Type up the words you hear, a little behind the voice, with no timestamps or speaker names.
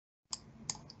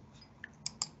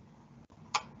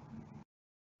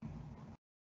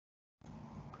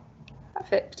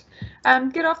Perfect.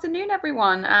 Good afternoon,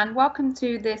 everyone, and welcome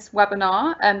to this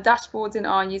webinar, Dashboards in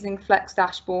R using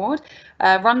Flexdashboard,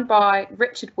 run by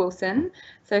Richard Wilson.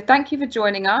 So thank you for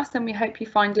joining us, and we hope you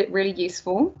find it really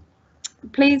useful.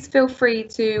 Please feel free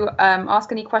to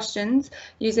ask any questions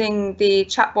using the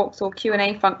chat box or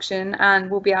Q&A function,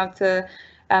 and we'll be able to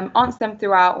answer them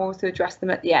throughout or also address them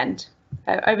at the end.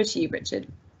 Over to you, Richard.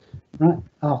 Right,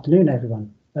 afternoon,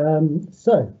 everyone.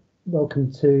 So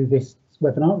welcome to this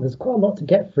webinar. There's quite a lot to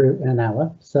get through in an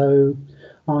hour, so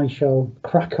I shall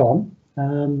crack on. I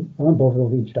won't bother with all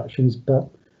the introductions, but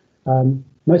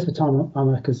most of the time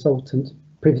I'm a consultant,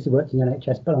 previously worked in the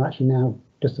NHS, but I'm actually now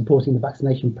just supporting the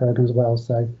vaccination programme as well.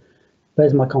 So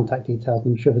there's my contact details.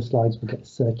 I'm sure the slides will get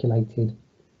circulated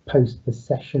post the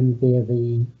session via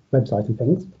the website and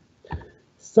things.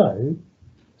 So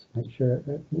let's make sure.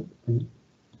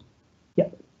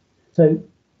 Yep. So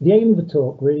the aim of the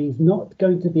talk really is not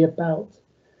going to be about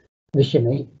the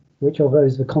shimmy, which although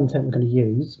is the content we're going to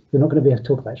use, we're not going to be able to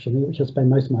talk about shimmy, which I'll spend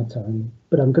most of my time,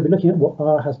 but I'm going to be looking at what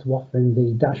R has to offer in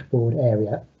the dashboard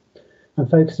area and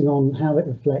focusing on how it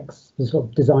reflects the sort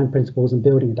of design principles and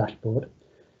building a dashboard.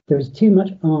 There is too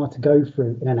much R to go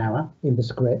through in an hour in the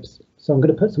scripts, so I'm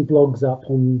going to put some blogs up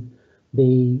on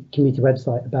the community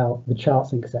website about the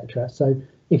charts, etc. So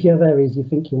if you have areas you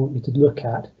think you want me to look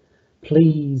at,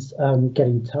 please get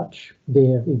in touch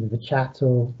via either the chat,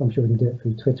 or I'm sure we can do it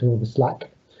through Twitter or the Slack.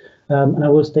 And I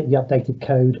will stick the updated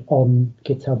code on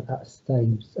GitHub at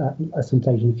some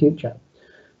stage in the future.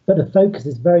 But the focus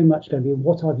is very much going to be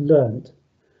what I've learned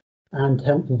and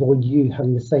help avoid you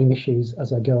having the same issues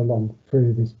as I go along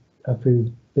through this,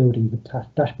 through building the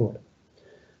dashboard.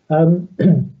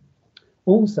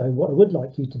 Also, what I would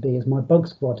like you to be is my bug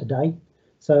squad today.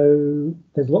 So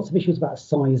there's lots of issues about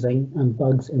sizing and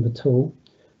bugs in the tool.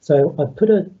 So I've put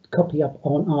a copy up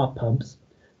on rpubs.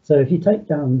 So if you take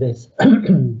down this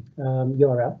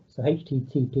URL, so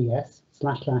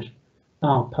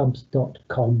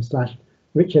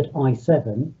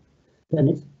https://rpubs.com/richardI7, then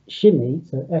it's shimmy,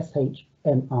 so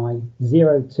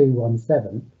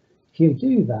SHMI0217. If you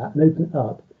do that and open it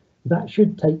up, that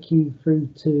should take you through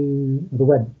to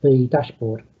the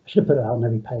dashboard. I should have put it out on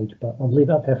every page, but I'll leave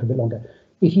it up here for a bit longer.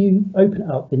 If you open it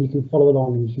up, then you can follow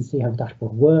along and you can see how the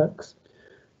dashboard works.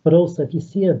 But also, if you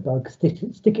see a bug, stick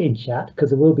it in chat, because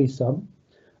there will be some.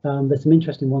 There's some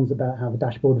interesting ones about how the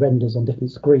dashboard renders on different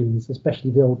screens,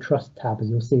 especially the old trust tab, as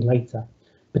you'll see later,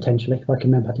 potentially, if I can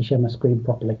remember how to share my screen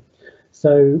properly.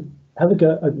 So have a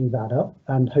go at opening that up,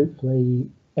 and hopefully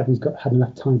everyone's had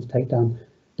enough time to take down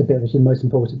the bit which is most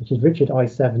important, which is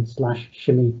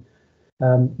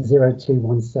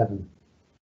richardI7/shimmy0217.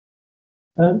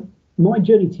 My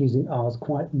journey to using R has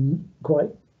been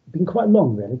quite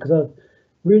long, really, because I've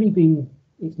really been,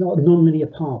 it's not a non-linear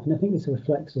path, and I think this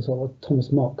reflects the sort of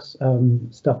Thomas Mock's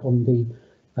stuff on the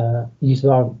use of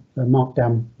R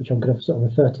Markdown, which I'm going to sort of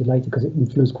refer to later because it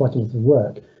influenced quite a lot of the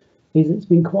work. It's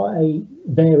been quite a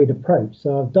varied approach.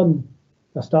 So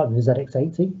I started with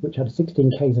ZX80, which had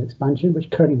 16 Ks of expansion,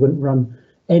 which currently wouldn't run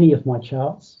any of my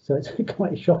charts. So it's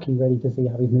quite shocking, really, to see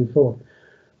how we've moved forward.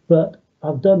 But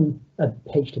I've done a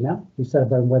HTML. We set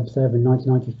up our own web server in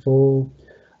 1994.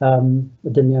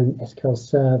 I've done my own SQL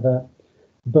server.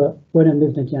 But when I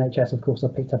moved into the NHS, of course, I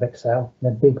picked up Excel in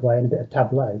a big way and a bit of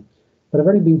Tableau. But I've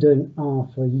only been doing R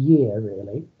for a year,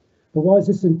 really. But why is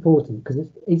this important? Because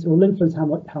it will influence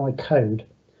how I code.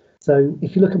 So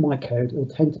if you look at my code, it will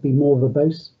tend to be more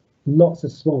verbose, lots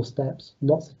of small steps,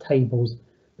 lots of tables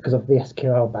because of the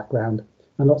SQL background,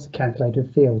 and lots of calculated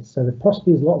fields. So there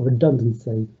possibly is a lot of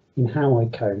redundancy in how I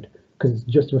code, because it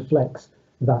just reflects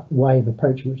that way of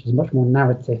approaching, which is much more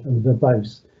narrative and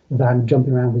verbose than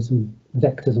jumping around with some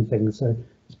vectors and things. So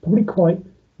it's probably quite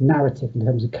narrative in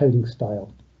terms of coding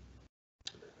style.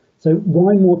 So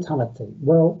why mortality?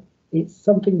 Well, it's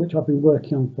something which I've been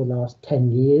working on for the last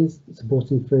 10 years,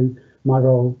 supporting through my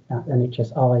role at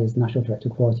NHS-R as National Director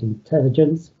of Quality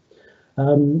Intelligence.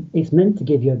 It's meant to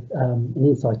give you an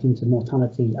insight into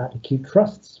mortality at acute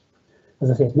trusts. As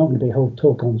I say, it's not going to be a whole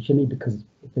talk on shimmy because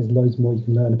there's loads more you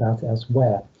can learn about it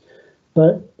elsewhere.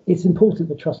 But it's important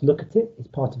that trusts look at it. It's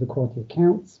part of the quality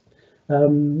accounts.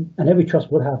 And every trust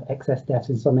will have excess deaths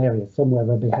in some areas. Somewhere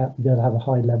they'll have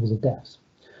high levels of deaths.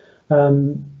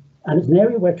 And it's an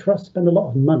area where trusts spend a lot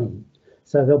of money.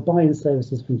 So they'll buy in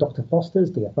services from Dr. Foster's,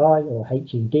 DFI, or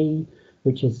HED,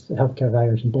 which is a healthcare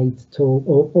evaluation data tool,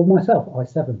 or myself,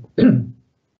 I7.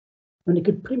 And they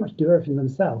could pretty much do everything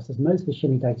themselves, as most of the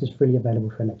shimmy data is freely available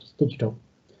for NHS Digital.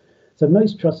 So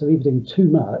most trusts are either doing too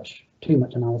much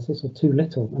analysis, or too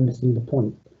little and missing the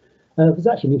point. There's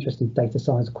actually an interesting data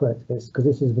science quirk to this, because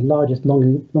this is the largest,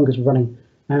 longest running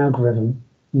algorithm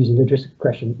using logistic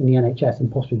regression in the NHS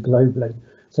and possibly globally.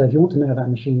 So if you want to know about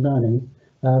machine learning,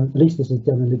 at least this is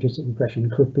done in logistic regression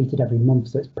and repeated every month,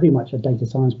 so it's pretty much a data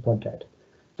science project.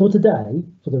 For today,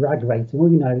 for the RAG rating,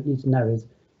 all you need to know is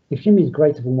if shimmy is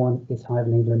greater than 1, it's higher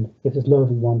than England. If it's lower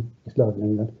than 1, it's lower than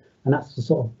England. And that's the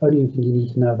sort of only thing you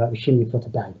need to know about the shimmy for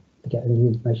today to get any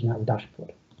information out of the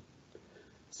dashboard.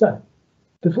 So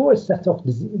before I set off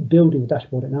building the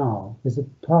dashboard in R, there's a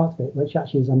part of it which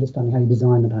actually is understanding how you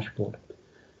design the dashboard.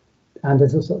 And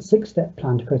there's a sort of 6-step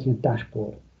plan to creating a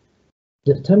dashboard.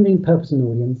 Determining purpose and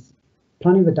audience,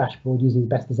 planning the dashboard using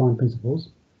best design principles,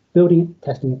 building it,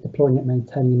 testing it, deploying it,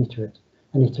 maintaining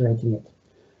and iterating it.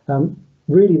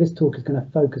 Really, this talk is going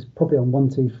to focus probably on 1,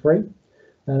 2, 3.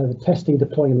 The testing,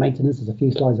 deploying, and maintenance. There's a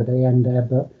few slides at the end there,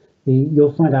 but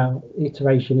you'll find out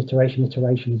iteration is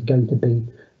going to be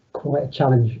quite a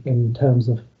challenge in terms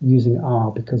of using R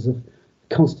because of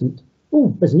constant,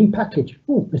 oh, there's a new package.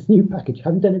 Oh, there's a new package.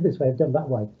 Haven't done it this way, I've done it that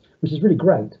way, which is really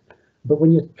great. But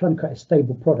when you're trying to create a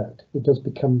stable product, it does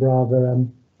become rather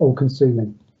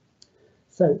all-consuming.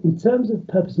 So in terms of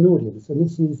purpose and audience, and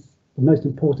this is the most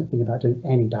important thing about doing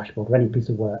any dashboard or any piece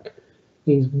of work,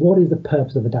 is what is the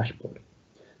purpose of the dashboard?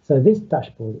 So this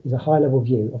dashboard is a high-level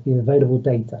view of the available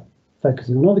data,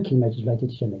 focusing on all the key measures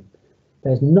related to shimmy.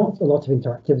 There's not a lot of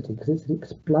interactivity because it's an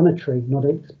explanatory, not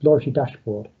an exploratory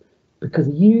dashboard, because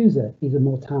the user is a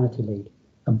mortality lead,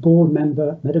 a board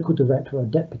member, medical director or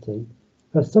deputy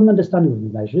who has some understanding of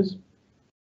the measures,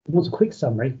 who wants a quick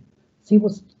summary, see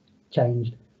what's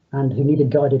changed, and who need a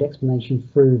guided explanation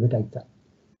through the data.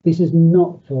 This is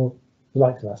not for the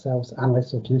likes of ourselves,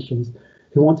 analysts or clinicians,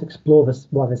 who want to explore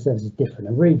why their service is different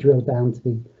and really drill down to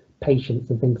the patients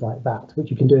and things like that, which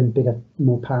you can do in bigger,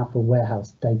 more powerful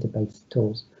warehouse database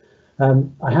tools.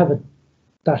 I have a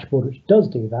dashboard which does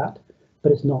do that,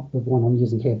 but it's not the one I'm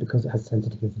using here because it has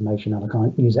sensitive information and I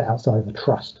can't use it outside of a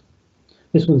trust.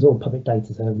 This one's all public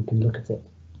data, so we can look at it.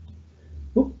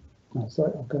 Oh, no,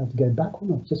 sorry, I'm going to have to go back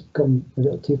one. I've just gone a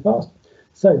little too fast.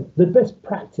 So the best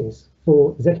practice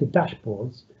for executive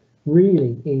dashboards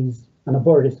really is, and I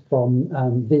borrowed this from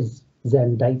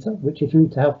VizZen Data, which if you're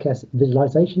into healthcare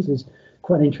visualizations is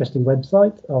quite an interesting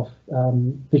website of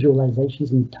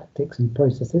visualizations and tactics and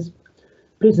processes.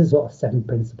 But this is sort of 7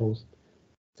 principles.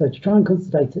 So to try and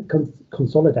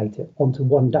consolidate it onto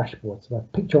one dashboard, so a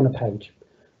picture on a page.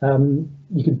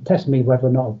 You can test me whether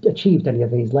or not I've achieved any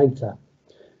of these later.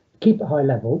 Keep it high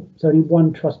level, so only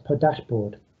 1 trust per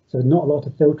dashboard. So not a lot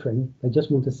of filtering, they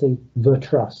just want to see the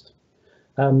trust.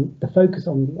 The focus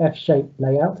on the F-shaped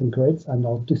layout and grids, and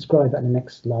I'll describe that in the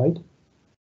next slide.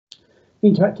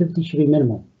 Interactivity should be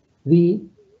minimal. You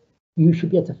should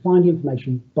be able to find the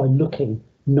information by looking,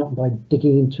 not by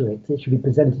digging into it. It should be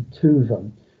presented to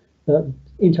them. But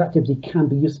interactivity can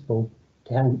be useful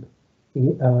to help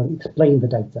explain the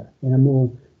data in a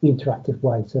more interactive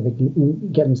way so they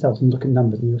can get themselves and look at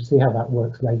numbers, and you'll see how that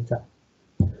works later.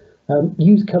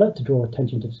 Use colour to draw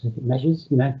attention to specific measures,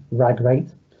 RAG rate,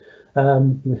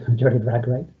 dreaded RAG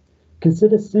rate.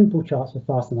 Consider simple charts for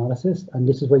fast analysis, and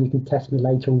this is where you can test me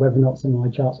later on whether or not some of my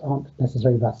charts aren't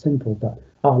necessarily that simple, but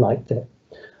I liked it.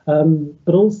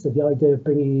 But also the idea of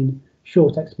bringing in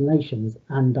short explanations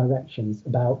and directions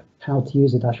about how to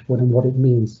use a dashboard and what it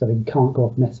means so you can't go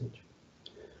off message.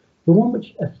 The one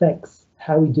which affects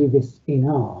how we do this in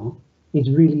R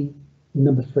is really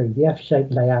number 3, the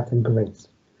F-shaped layout and grids.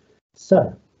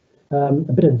 So a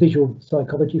bit of visual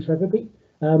psychology for everybody.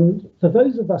 For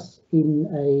those of us in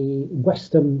a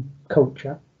Western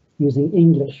culture using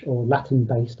English or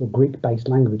Latin-based or Greek-based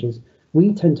languages,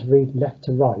 we tend to read left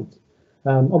to right.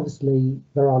 Obviously,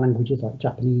 there are languages like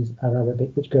Japanese or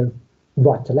Arabic which go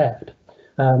right to left,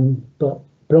 but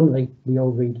predominantly we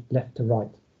all read left to right.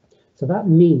 So that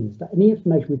means that any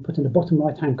information we put in the bottom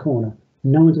right-hand corner,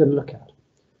 no one's going to look at.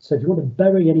 So if you want to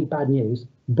bury any bad news,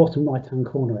 bottom right-hand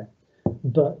corner it.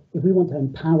 But if we want to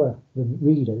empower the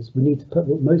readers, we need to put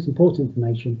the most important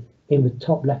information in the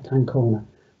top left-hand corner.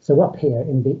 So up here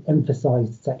in the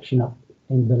emphasized section up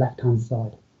in the left-hand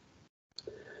side.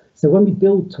 So when we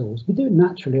build tools, we do it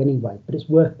naturally anyway, but it's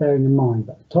worth bearing in mind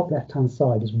that the top left-hand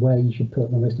side is where you should put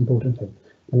the most important thing,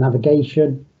 the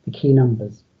navigation, the key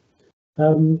numbers.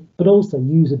 But also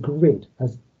use a grid,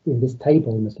 as in this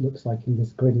table, and this looks like in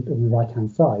this grid on the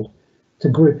right-hand side, to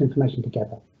group information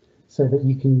together, so that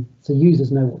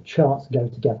users know what charts go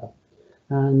together.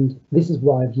 And this is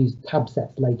why I've used tab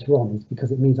sets later on, is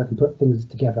because it means I can put things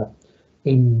together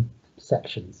in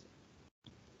sections.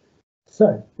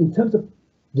 So in terms of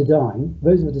design,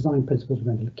 those are the design principles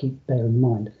we're going to bear in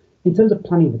mind. In terms of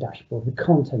planning the dashboard, the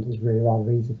content is really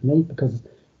rather easy for me because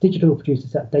digital produces a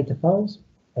set of data files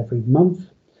every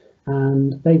month,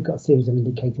 and they've got a series of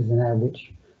indicators in there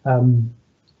which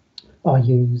I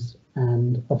use,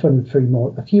 and I've run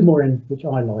through a few more in which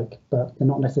I like, but they're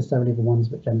not necessarily the ones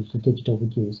which NHS Digital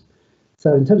would use.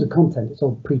 So in terms of content, it's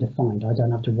all predefined. I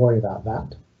don't have to worry about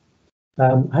that.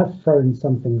 I have thrown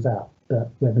some things out,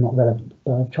 but where they're not relevant,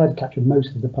 but I've tried to capture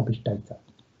most of the published data.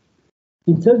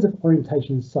 In terms of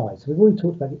orientation and size, so we've already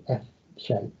talked about the F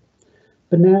shape,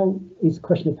 but now it's a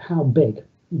question of how big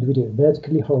do we do it,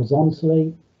 vertically,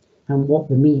 horizontally, and what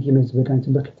the medium is we're going to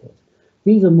look at it.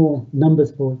 These are more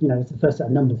numbers for, it's the first set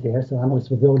of numbers here, so analysts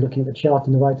will be all looking at the chart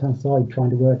on the right-hand side, trying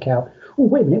to work out, oh,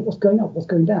 wait a minute, what's going up, what's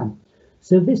going down?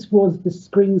 So this was the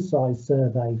screen size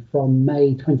survey from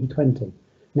May 2020.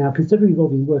 Now, considering we've all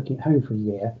been working at home for a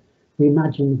year, we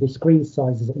imagine the screen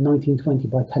sizes at 1920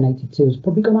 by 1082 has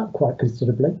probably gone up quite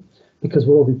considerably, because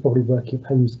we'll all be probably working at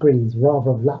home screens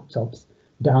rather than laptops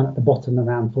down at the bottom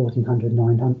around 1400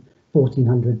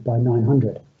 by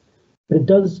 900. But it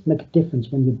does make a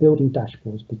difference when you're building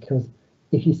dashboards, because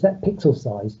if you set pixel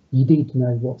size, you need to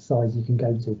know what size you can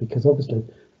go to, because obviously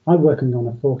I'm working on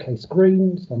a 4K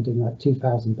screen, so I'm doing like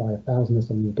 2000 by 1000 or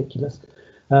something ridiculous,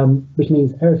 which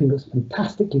means everything looks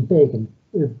fantastically big and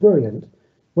brilliant.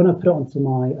 When I put it onto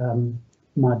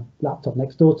my laptop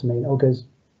next door to me, it all goes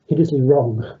hideously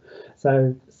wrong.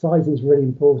 So sizing is really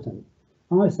important.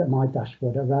 I set my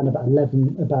dashboard around about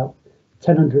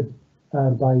 1000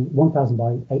 by 1000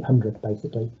 by 800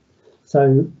 basically.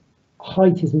 So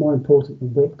height is more important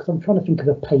than width, because I'm trying to think of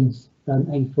a page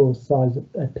A4 size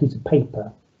piece of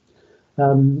paper,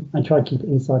 and try and keep it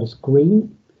inside a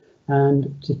screen,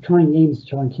 and to try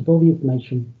and keep all the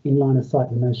information in line of sight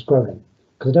with no scrolling,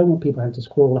 because I don't want people having to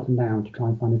scroll up and down to try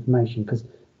and find information, because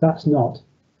that's not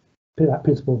that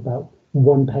principle about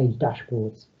one-page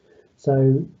dashboards.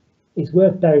 So it's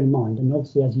worth bearing in mind, and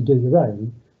obviously as you do your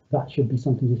own, that should be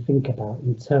something you think about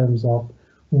in terms of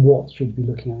what should you be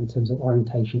looking at in terms of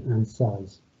orientation and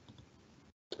size.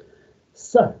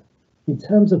 So in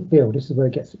terms of build, this is where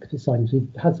it gets exciting. So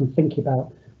we've had some thinking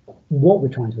about what we're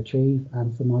trying to achieve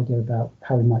and some idea about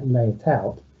how we might lay it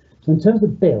out. So in terms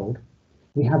of build,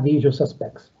 we have the usual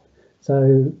suspects.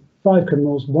 So 5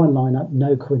 criminals, 1 lineup,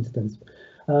 no coincidence.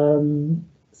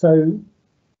 So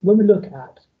when we look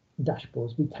at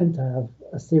dashboards, we tend to have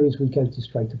a series we go to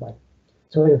straight away.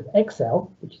 So we have Excel,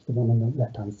 which is the one on the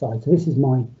left-hand side. So this is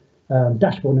my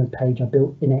dashboard node page I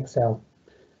built in Excel.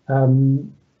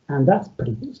 And that's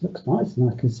it looks nice,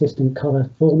 consistent color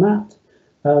format.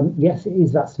 Yes, it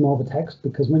is that small of a text,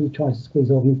 because when you try to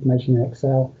squeeze all the information in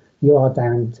Excel, you are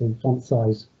down to font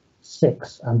size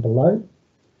 6 and below.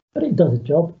 But it does a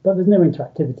job, but there's no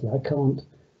interactivity.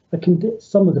 I can do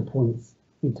some of the points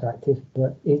interactive,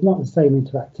 but it's not the same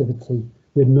interactivity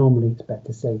we'd normally expect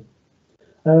to see.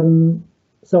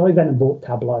 So I then bought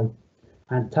Tableau,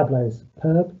 and Tableau is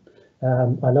superb.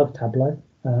 I love Tableau.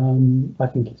 I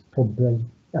think it's probably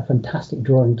a fantastic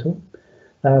drawing tool.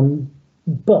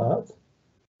 But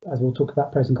as we'll talk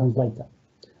about pros and cons later.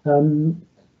 Let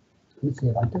me see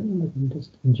if I don't know if I can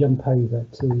just jump over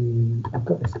to, I've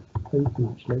got this open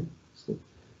actually.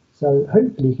 So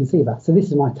hopefully you can see that. So this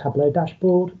is my Tableau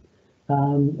dashboard.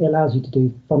 It allows you to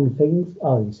do fun things.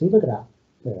 Oh, you see, look at that.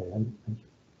 There we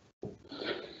go.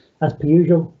 As per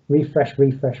usual, refresh.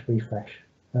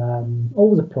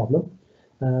 Always a problem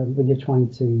when you're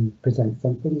trying to present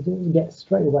something. You get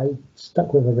straight away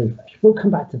stuck with a refresh. We'll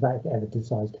come back to that if it ever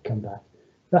decides to come back.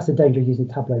 That's the danger of using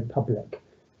Tableau Public,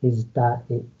 is that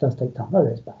it does take time. Oh,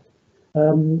 it's bad.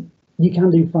 You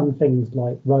can do fun things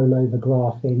like rollover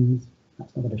graphings.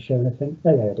 That's not going to show anything.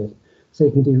 There it is. So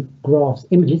you can do graphs,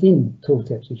 images in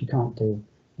tooltips, which you can't do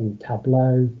in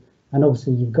Tableau. And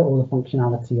obviously you've got all the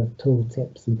functionality of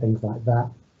tooltips and things like that.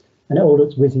 And it all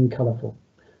looks whizzing colourful.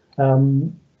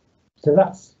 So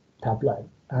that's Tableau.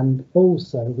 And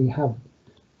also we have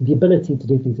the ability to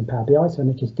do things in Power BI. So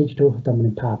NHS Digital have done one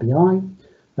in Power BI.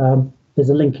 There's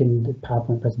a link in the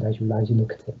PowerPoint presentation that allows you to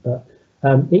look at it. But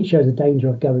it shows the danger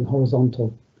of going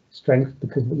horizontal strength,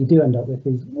 because what you do end up with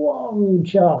is one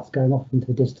charts going off into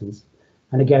the distance.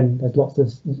 And again, there's lots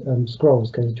of scrolls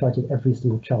because you try to do every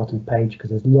single chart on the page,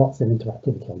 because there's lots of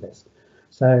interactivity on this.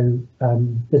 So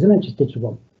there's an NHS Digital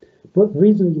one. But the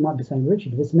reason you might be saying,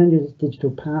 Richard, if it's an NHS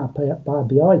Digital Power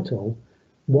BI tool,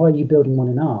 why are you building one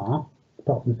in R,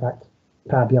 apart from the fact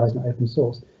Power BI is not open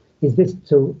source, is this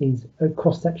tool is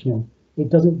cross-sectional. It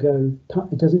doesn't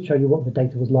show you what the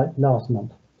data was like last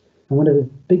month. And one of the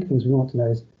big things we want to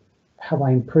know is, have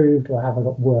I improved or have I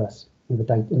got worse in the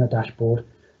data in a dashboard?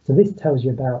 So this tells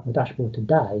you about the dashboard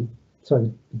today,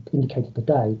 sorry, indicated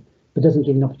today, but doesn't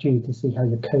give you an opportunity to see how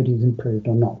your coding is improved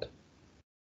or not.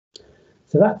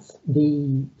 So that's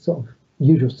the sort of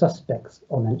usual suspects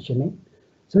are mentioning.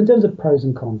 So in terms of pros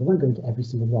and cons, I won't go into every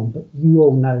single one, but you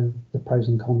all know the pros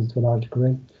and cons to a large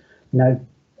degree. You know,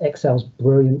 Excel's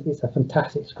brilliant. It's a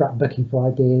fantastic scrapbooking for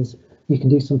ideas. You can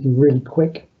do something really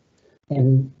quick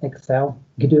in Excel.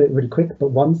 You can do it really quick, but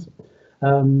once.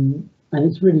 And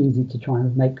it's really easy to try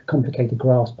and make complicated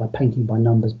graphs by painting by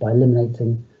numbers, by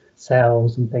eliminating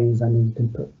cells and things, and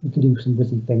then you can do some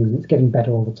wizzy things, and it's getting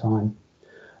better all the time.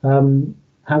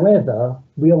 However,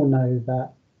 we all know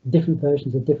that different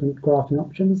versions of different graphing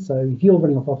options. So if you're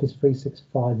running off Office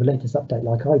 365, the latest update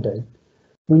like I do,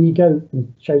 when you go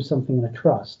and show something in a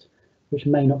trust, which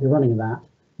may not be running that,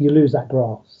 you lose that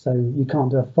graph. So you can't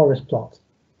do a forest plot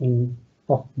in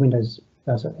Windows,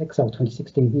 so Excel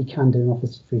 2016, but you can do in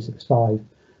Office 365.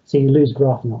 So you lose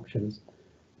graphing options.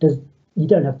 You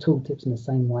don't have tooltips in the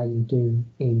same way you do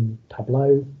in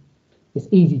Tableau. It's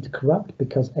easy to corrupt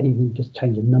because anyone just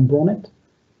change a number on it.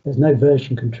 There's no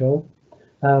version control,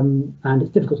 and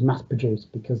it's difficult to mass produce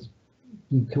because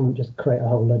you can't just create a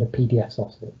whole load of PDFs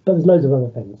off it. But there's loads of other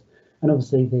things, and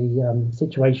obviously the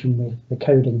situation with the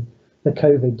coding, the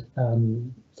COVID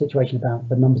situation about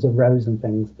the numbers of rows and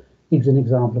things is an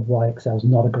example of why Excel is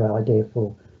not a great idea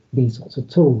for these sorts of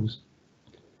tools.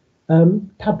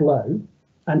 Tableau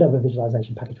and other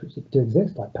visualization packages which do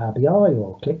exist, like Power BI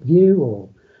or ClickView or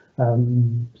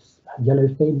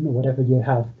Yellowfin or whatever you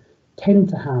have, tend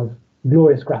to have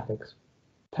glorious graphics.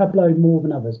 Tableau more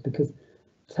than others because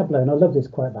Tableau, and I love this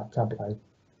quote about Tableau,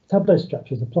 Tableau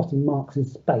structures are plotting marks in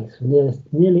space for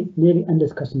nearly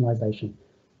endless customization.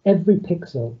 Every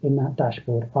pixel in that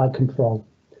dashboard I control.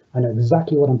 I know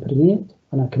exactly what I'm putting in it,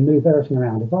 and I can move everything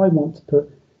around. If I want to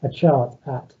put a chart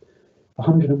at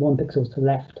 101 pixels to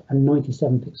left and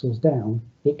 97 pixels down,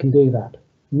 it can do that.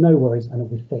 No worries, and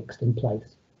it'll be fixed in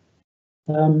place.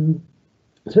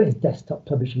 So it's desktop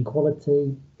publishing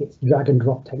quality, it's drag and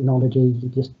drop technology, you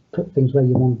just put things where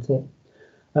you want it.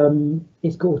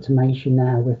 It's got automation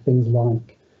now with things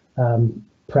like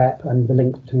prep and the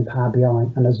link between Power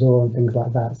BI and Azure and things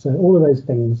like that. So all of those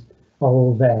things are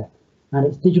all there. And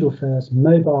it's digital first,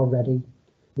 mobile ready,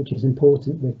 which is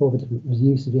important with all the different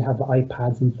uses. We have the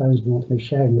iPads and phones we want to be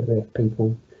sharing it with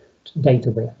people, data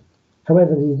with.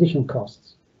 However, the additional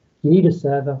costs. You need a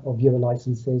server or viewer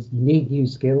licenses. You need new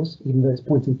skills, even though it's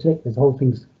point and click. There's a whole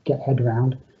thing to get head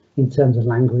around in terms of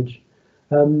language.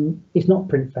 It's not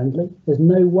print friendly. There's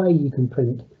no way you can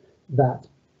print that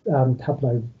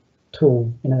Tableau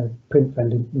tool in a print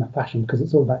friendly fashion because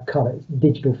it's all about color. It's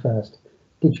digital first,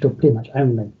 digital pretty much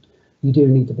only. You do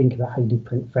need to think about how you do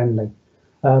print friendly.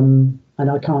 And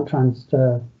I can't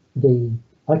transfer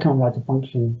I can't write a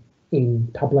function in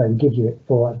Tableau and give you it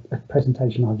for a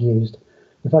presentation I've used.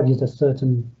 If I've used a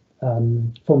certain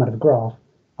format of a graph,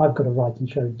 I've got to write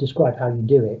and describe how you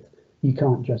do it. You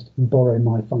can't just borrow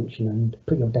my function and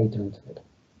put your data into it.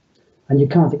 And you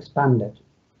can't expand it.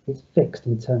 It's fixed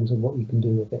in terms of what you can do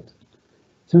with it.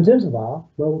 So in terms of R,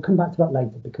 well, we'll come back to that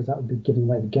later because that would be giving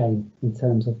away the game in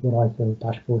terms of what I feel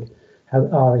dashboard, how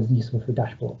R is useful for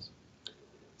dashboards.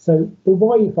 So, but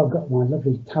why, if I've got my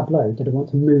lovely Tableau, did I want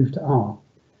to move to R?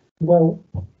 Well,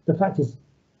 the fact is,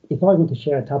 if I want to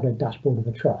share a Tableau dashboard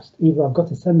with a trust, either I've got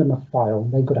to send them a file,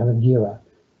 they've got to have a viewer,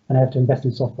 and I have to invest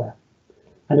in software.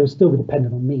 And it would still be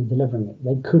dependent on me delivering it.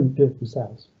 They couldn't do it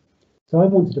themselves. So I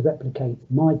wanted to replicate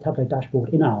my Tableau dashboard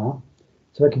in R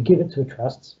so I could give it to a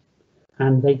trust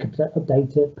and they could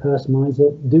update it, personalize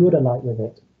it, do what I like with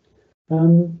it.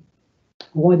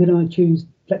 Why did I choose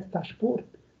Flexdashboard?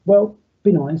 Well,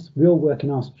 be nice, we all work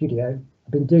in our studio.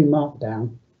 I've been doing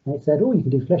Markdown and it said, oh, you can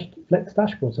do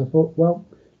Flexdashboard. So I thought, well,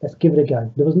 let's give it a go.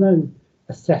 There was no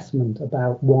assessment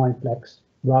about why Flex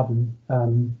rather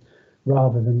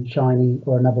than Shiny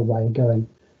or another way of going.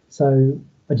 So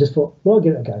I just thought, well, I'll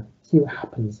give it a go, see what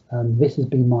happens. This has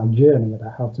been my journey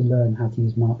about how to learn how to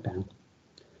use Markdown.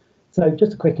 So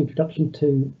just a quick introduction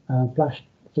to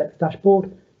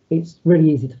Flexdashboard. It's really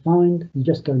easy to find. You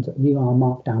just go into a new R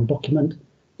Markdown document.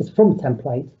 It's from a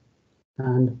template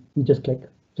and you just click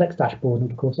Flexdashboard and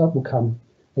of course up will come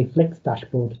a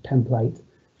Flexdashboard template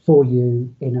for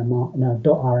you in a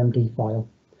 .rmd file.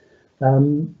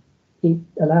 It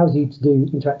allows you to do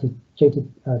interactive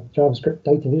JavaScript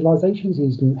data visualizations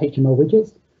using HTML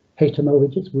widgets. HTML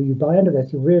widgets, well, by the end of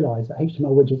this, you'll realize that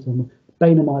HTML widgets are the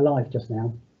bane of my life just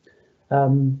now.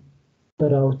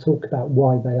 But I'll talk about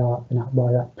why they are and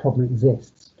why that problem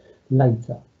exists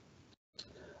later.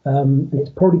 And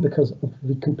it's probably because of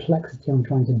the complexity I'm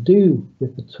trying to do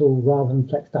with the tool rather than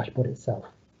Flexdashboard itself.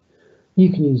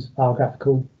 You can use R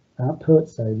graphical output,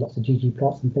 so lots of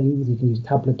ggplots and things. You can use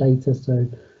tabular data, so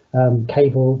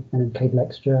cable and cable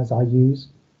extra as I use.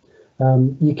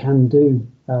 You can do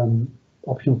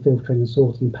optional filtering and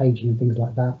sorting, paging and things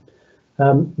like that.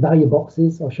 Value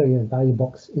boxes, I'll show you a value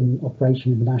box in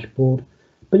operation in the dashboard,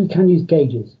 but you can use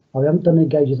gauges. I haven't done any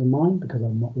gauges on mine because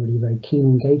I'm not really very keen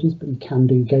on gauges, but you can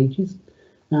do gauges,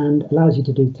 and allows you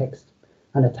to do text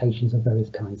annotations of various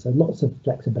kinds. So lots of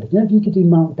flexibility. And if you could do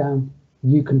Markdown,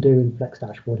 you can do in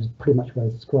Flexdashboard is pretty much where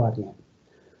it's describing it.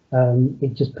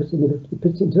 It just puts it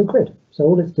into a grid. So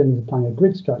all it's doing is applying a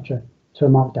grid structure to a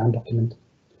Markdown document.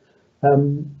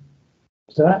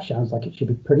 So that sounds like it should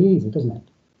be pretty easy, doesn't it?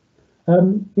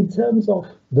 In terms of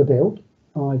the build,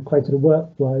 I created a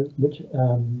workflow which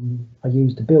I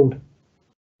use to build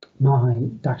my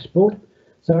dashboard.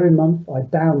 So every month I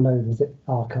download the zip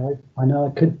archive. I know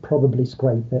I could probably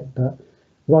scrape it, but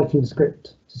writing the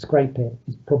script to scrape it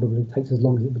probably takes as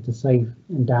long as it would to save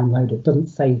and download it. It doesn't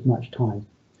save much time.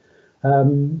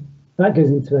 That goes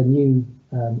into a new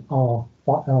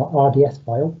RDS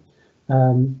file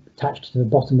attached to the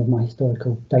bottom of my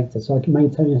historical data. So I can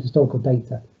maintain a historical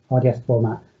data RDS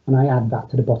format, and I add that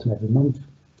to the bottom every month.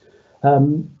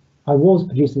 I was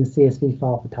producing a CSV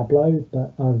file for Tableau,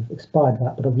 but I've expired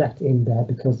that, but I've left it in there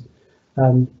because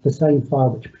the same file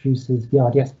which produces the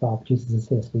RDS file produces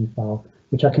a CSV file,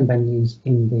 which I can then use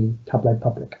in the Tableau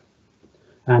Public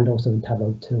and also in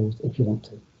Tableau Tools if you want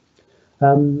to.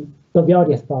 But the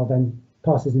RDS file then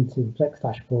passes into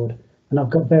Flexdashboard, and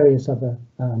I've got various other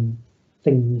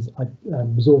things,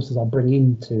 resources I bring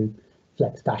into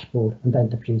Flexdashboard and then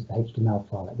to produce the HTML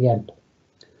file at the end.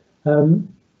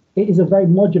 It is a very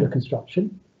modular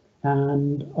construction,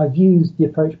 and I've used the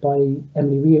approach by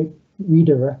Emily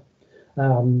Reederer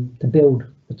to build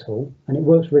the tool, and it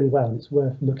works really well. It's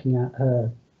worth looking at her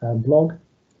blog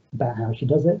about how she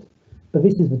does it. But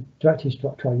this is the directory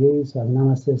structure I use: so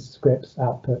analysis, scripts,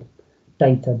 output,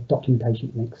 data,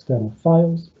 documentation, and external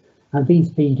files. And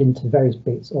these feed into various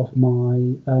bits of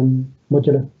my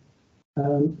modular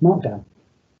Markdown.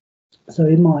 So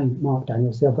in my Markdown,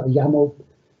 you'll see I've got a YAML.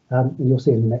 And you'll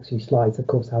see in the next few slides, of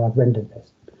course, how I've rendered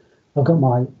this. I've got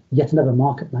my yet another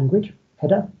markup language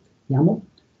header, YAML,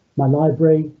 my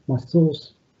library, my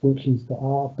source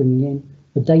functions.r, bringing in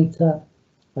the data,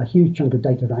 a huge chunk of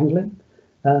data wrangling,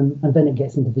 and then it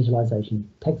gets into visualization,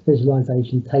 text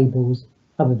visualization, tables,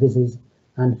 other vises,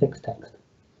 and fixed text.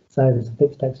 So there's a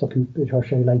fixed text document, which I'll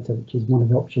show you later, which is one of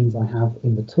the options I have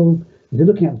in the tool. If you're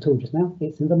looking at the tool just now,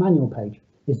 it's in the manual page,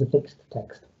 is the fixed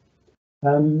text.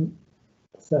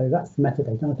 So that's the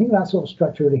metadata. And I think that sort of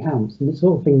structure really helps. And it's the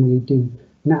sort of thing we do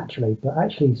naturally, but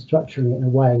actually structuring it in a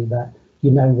way that you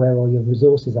know where all your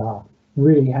resources are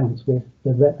really helps with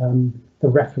the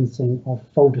referencing of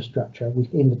folder structure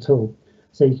within the tool.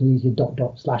 So you can use your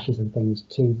dot slashes and things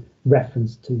to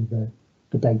reference to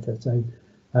the data. So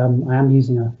I am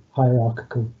using a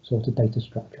hierarchical sort of data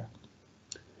structure.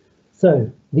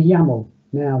 So the YAML.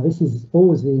 Now this is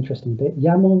always the interesting bit.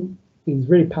 YAML is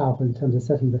really powerful in terms of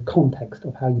setting the context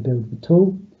of how you build the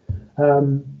tool.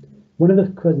 One of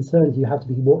the concerns you have to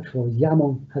be watchful is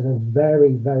YAML has a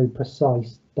very, very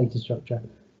precise data structure.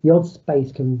 The odd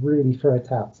space can really throw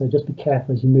it out, so just be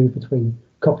careful as you move between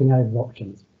copying over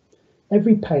options.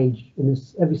 Every page in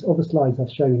this, every of the slides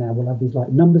I've shown you now will have these like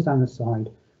numbers down the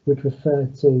side, which refer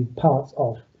to parts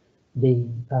of the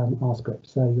R script.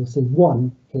 So you'll see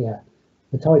one here,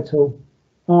 the title,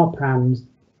 R params.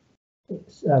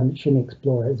 It's Shimmy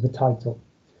Explorer is the title.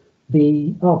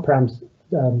 The rparams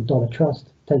 $trust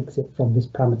takes it from this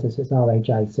parameter, so it's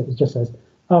RAJ. So it just says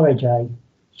RAJ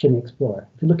Shimmy Explorer.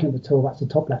 If you're looking at the tool, that's the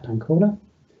top left-hand corner.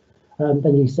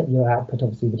 Then you set your output,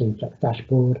 obviously within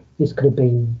Flexdashboard. This could have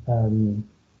been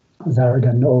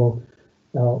Zaragon or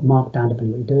Markdown,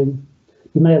 depending on what you're doing.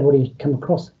 You may have already come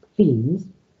across themes.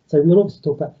 So we'll obviously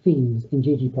talk about themes in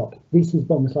ggplot. This is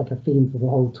almost like a theme for the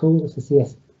whole tool. It's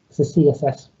a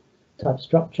CSS type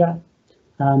structure.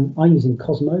 I'm using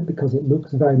Cosmo because it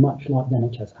looks very much like the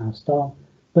NHS-R style,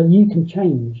 but you can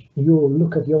change your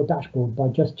look of your dashboard by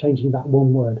just changing that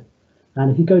one word.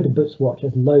 And if you go to Bootswatch,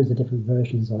 there's loads of different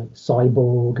versions like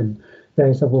Cyborg and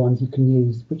various other ones you can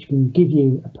use, which can give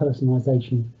you a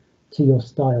personalization to your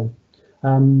style.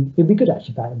 It'd be good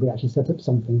actually if we actually set up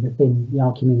something within the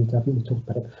R community. I think we talked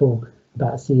about it before,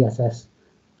 about a CSS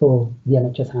for the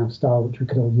NHS-R style, which we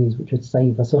could all use, which would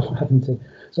save us all having to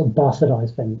sort of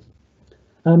bastardize things.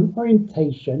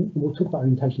 Orientation, we'll talk about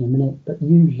orientation in a minute, but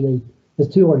usually there's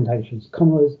two orientations,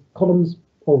 columns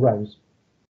or rows.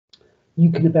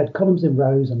 You can embed columns in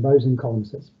rows and rows in columns.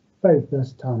 So it's very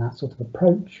versatile in that sort of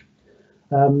approach,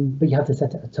 but you have to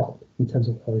set it at the top in terms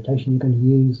of orientation you're going to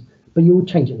use, but you will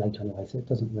change it later anyway, so it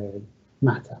doesn't really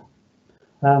matter.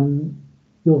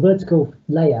 Your vertical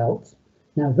layout.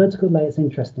 Now, vertical layout's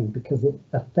interesting because it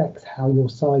affects how your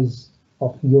size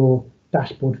of your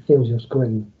dashboard fills your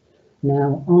screen.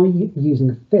 Now, I'm using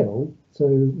a fill, so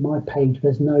my page,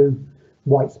 there's no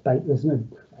white space, there's no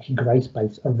actually grey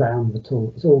space around the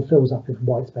tool. It all fills up with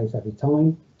white space every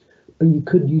time. But you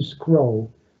could use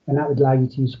scroll, and that would allow you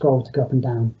to use scroll to go up and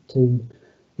down to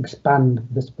expand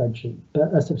the spreadsheet,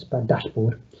 but a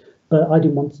dashboard. But I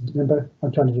didn't want to, remember,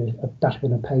 I'm trying to do a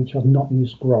dashboard on a page, so I've not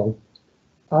used scroll.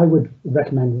 I would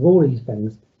recommend with all these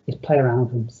things is play around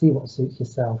with them, see what suits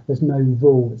yourself. There's no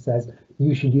rule that says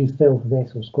you should use fill for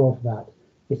this or scroll for that.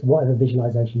 It's whatever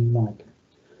visualization you like.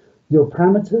 Your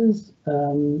parameters,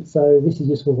 so this is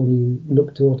useful when you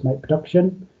look to automate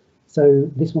production. So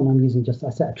this one I'm using just,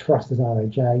 I set a trust as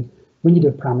ROJ. When you do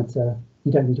a parameter,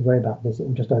 you don't need to worry about this, it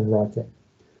will just overwrite it.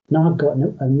 Now I've got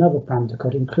another parameter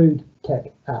called include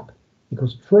tech app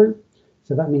equals true.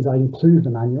 So that means I include the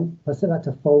manual. If I set that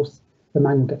to false, the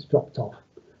manual gets dropped off.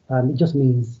 It just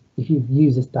means if you've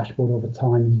used this dashboard all the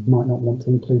time, you might not want to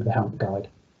include the help guide.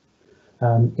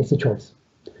 It's a choice.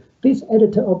 This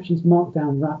editor options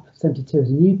markdown wrap 72 is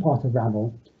a new part of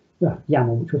YAML,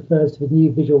 which refers to the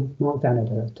new visual markdown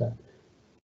editor.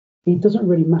 It doesn't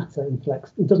really matter in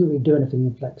Flex, it doesn't really do anything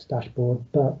in Flex dashboard,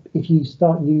 but if you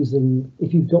start using,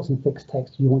 if you've got some fixed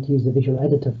text you want to use the visual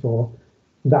editor for,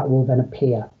 that will then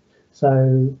appear.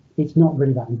 So it's not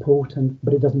really that important,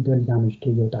 but it doesn't do any damage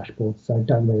to your dashboard, so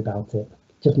don't worry about it.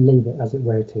 Just leave it as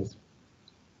where it is.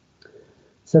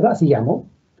 So that's a YAML.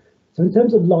 So in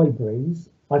terms of libraries,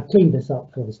 I've cleaned this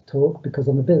up for this talk because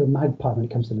I'm a bit of a magpie when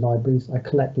it comes to libraries. I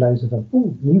collect loads of them.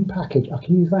 Oh, new package, I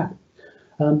can use that.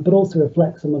 But also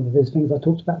reflect some of those things I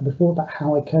talked about before about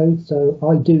how I code. So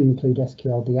I do include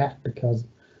SQLDF because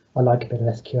I like a bit of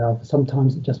SQL.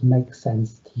 Sometimes it just makes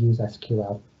sense to use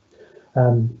SQL.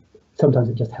 Sometimes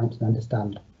it just helps me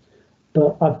understand.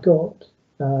 But I've got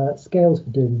scales for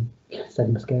doing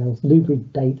setting scales, Lubri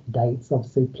dates,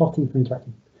 obviously plotting for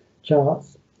interactive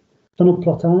charts, funnel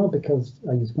plotter because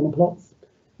I use funnel plots,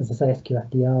 as I say,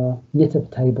 SQFDR, knitter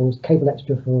for tables, cable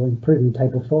extra for improving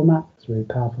table format. It's a really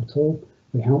powerful tool,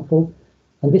 really helpful.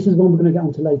 And this is one we're going to get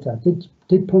onto later.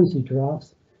 Did promise you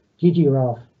giraffes,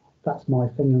 gggraph. That's my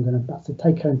thing. That's the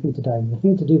take-home thing today. The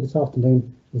thing to do this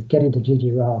afternoon is get into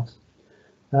gggraphs.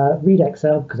 Read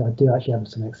Excel because I do actually have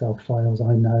some Excel files.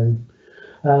 I know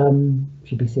it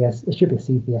should be a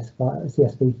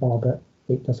CSV file, but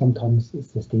it does sometimes.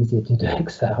 It's just easier to do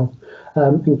Excel.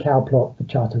 And cowplot for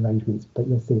chart arrangements, but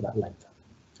you'll see that later.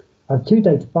 I have two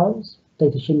data files,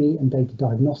 data shimmy and data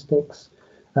diagnostics.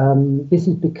 This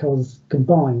is because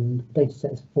combined data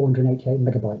set is 488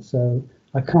 megabytes, so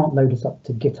I can't load this up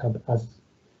to GitHub as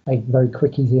a very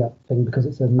quick, easy up thing because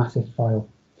it's a massive file.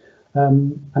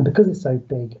 And because it's so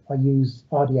big, I use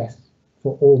RDS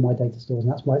for all my data stores,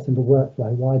 and that's why it's in the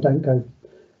workflow.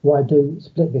 Why I do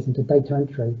split this into data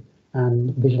entry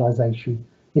and visualization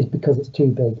is because it's too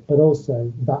big, but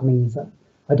also that means that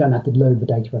I don't have to load the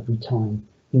data every time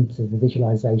into the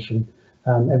visualization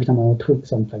every time I want to tweak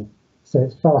something. So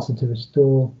it's faster to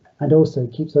restore, and also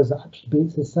it keeps those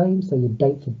attributes the same. So your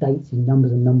dates are dates, your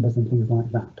numbers are numbers, and things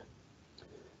like that.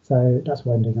 So that's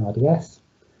why I'm doing RDS.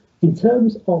 In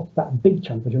terms of that big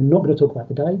chunk, which I'm not going to talk about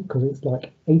today because it's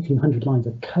like 1,800 lines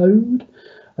of code,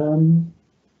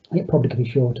 it probably could be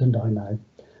shortened, I know.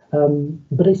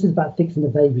 But this is about fixing the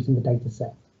vagaries in the data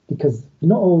set because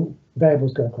not all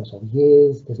variables go across all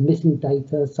years. There's missing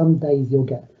data. Some days you'll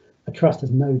get a trust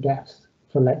as no deaths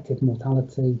for elective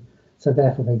mortality, so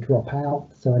therefore they drop out.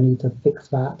 So I need to fix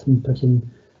that and put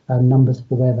in numbers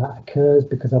for where that occurs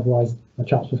because otherwise my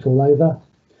charts will fall over.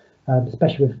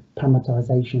 Especially with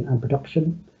parameterization and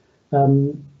production.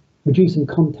 Reducing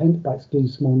content by excluding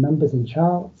small numbers in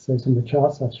charts. So some of the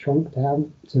charts I've shrunk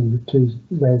down to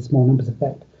where small numbers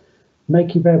affect.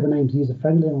 Making variable names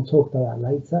user-friendly, and I'll talk about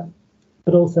that later.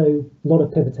 But also a lot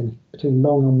of pivoting between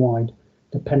long and wide,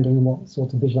 depending on what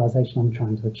sort of visualization I'm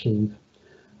trying to achieve.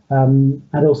 And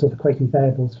also for creating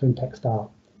variables for in-text-R. A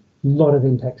lot of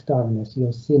in-text-R in this.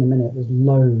 You'll see in a minute, there's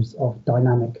loads of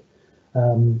dynamic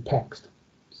text,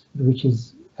 which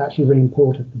is actually really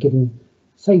important for giving,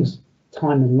 saves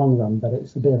time in the long run, but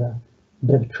it's a bit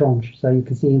of a tranche. So you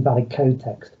can see invalid code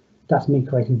text. That's me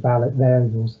creating valid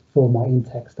variables for my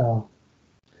in-text-R.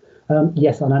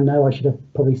 Yes, and I know I should have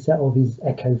probably set all these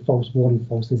echo false warning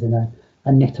falses in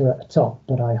a knitter at the top,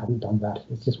 but I haven't done that.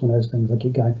 It's just one of those things I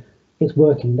keep going, it's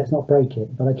working, let's not break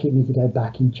it, but I keep needing to go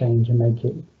back and change and make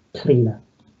it cleaner.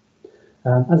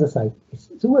 As I say,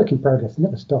 it's a work in progress, it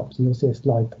never stops, and you'll see a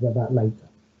slide about that later.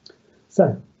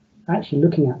 So, actually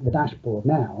looking at the dashboard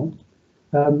now,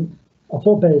 I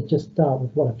thought better just start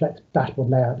with what a Flex dashboard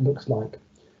layout looks like.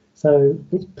 So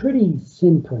it's pretty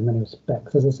simple in many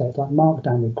respects. As I say, it's like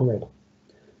Markdown with grid.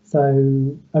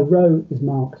 So a row is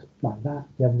marked like that.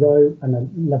 You have row and a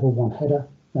level 1 header,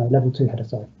 no, level 2 header,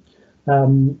 sorry.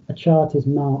 A chart is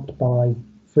marked by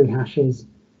 3 hashes,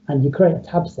 and you create a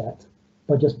tab set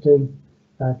by just doing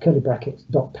curly brackets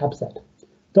dot tab set.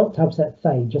 Dot tab set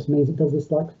fade just means it does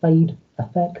this like fade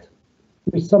effect,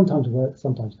 which sometimes works,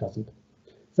 sometimes doesn't.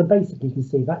 So basically you can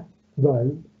see that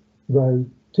row,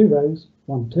 2 rows,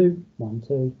 1, 2, 1,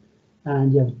 2,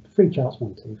 and you have 3 charts,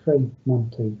 1, 2, 3, 1,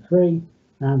 2, 3,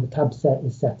 and the tab set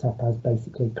is set up as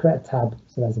basically create a tab,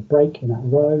 so there's a break in that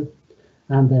row,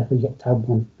 and therefore you get tab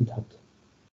 1 and tab 2.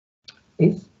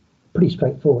 It's pretty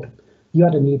straightforward. You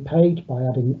add a new page by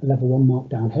adding a level 1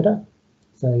 markdown header.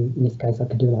 So in this case, I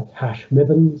could do like hash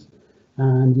ribbons,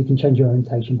 and you can change your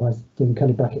orientation by doing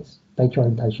curly brackets, data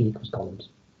orientation equals columns.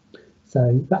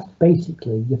 So that's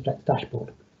basically your Flex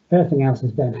dashboard. Everything else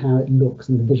is then how it looks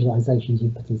and the visualizations you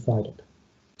put inside it.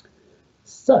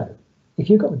 So if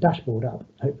you've got the dashboard up,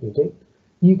 hopefully you do,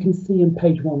 you can see in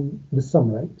page 1 the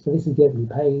summary. So this is the opening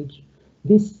page.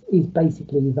 This is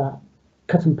basically that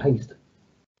cut and paste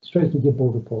straight into your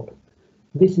board report.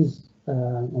 This is so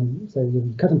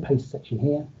the cut and paste section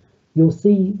here. You'll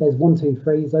see there's 1, 2,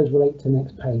 3. Those relate to the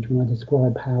next page when I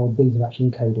describe how these are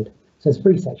actually encoded. So there's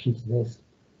 3 sections to this: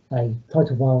 a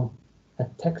title bar, a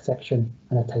text section,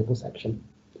 and a table section.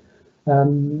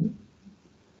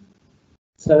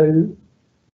 So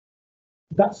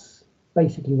that's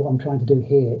basically what I'm trying to do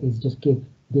here, is just give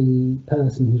the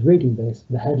person who's reading this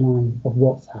the headline of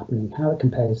what's happening, how it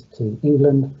compares to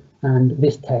England, and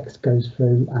this text goes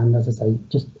through and, as I say,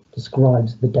 just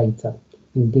describes the data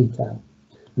in detail.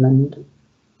 And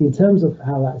in terms of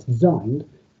how that's designed,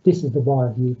 this is the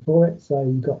wire view for it. So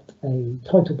you've got a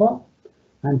title bar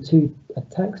and a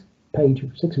text page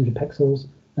of 600 pixels,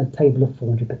 a table of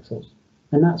 400 pixels.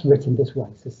 And that's written this way.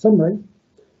 So summary,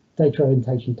 data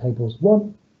orientation tables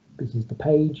 1, this is the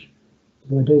page.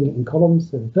 We're doing it in columns.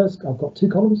 So the first, I've got 2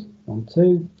 columns, 1,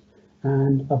 2,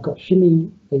 and I've got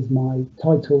shimmy is my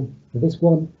title for this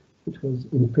one, which was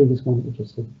in the previous one, which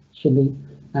is shimmy,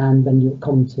 and then you'll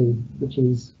column 2, which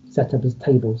is set up as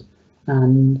tables.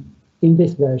 And in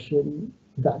this version,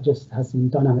 that just has some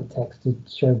dynamic text to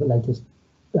show the latest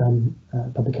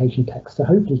publication text. So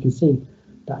hopefully you can see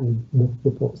that in the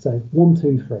report. So 1,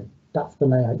 2, 3, that's the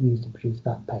layout used to produce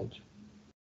that page.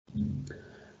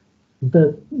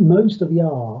 Most of the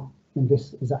R in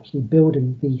this is actually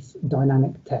building this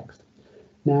dynamic text.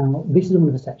 Now, this is one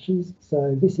of the sections.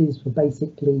 So this is for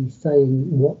basically saying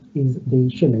what is the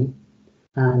shimmy,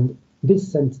 and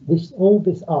all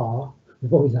this R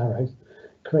with all these arrows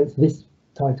creates this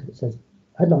title that says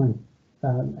headline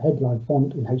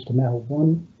font in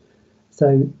HTML1.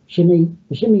 So the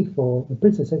shimmy for the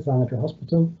Princess Alexandra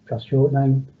Hospital, just short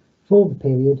name, for the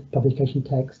period, publication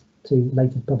text to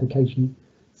latest publication.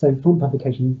 So from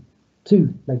publication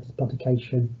to latest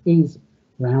publication is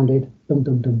rounded, dum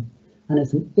dum dum, and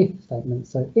it's an if statement.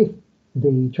 So if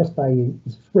the trust value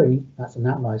is 3, that's an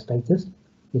outlier status,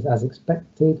 is as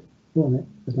expected. Oh,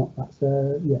 it's not. That's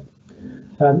yeah.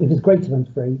 If it's greater than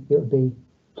 3, it would be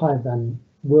higher than,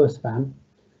 worse than,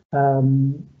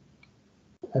 and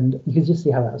you can just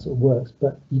see how that sort of works.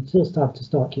 But you just have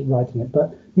to keep writing it.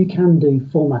 But you can do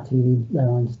formatting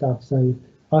and stuff. So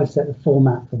I set the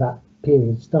format for that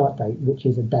period start date, which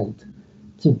is a date,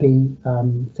 to be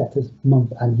set as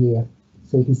month and year.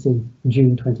 So you can see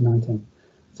June 2019.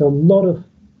 So a lot of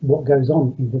what goes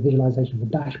on in the visualization of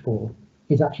the dashboard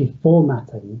is actually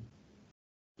formatting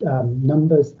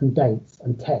numbers and dates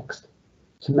and text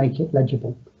to make it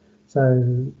legible.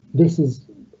 So this is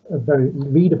a very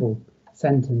readable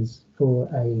sentence for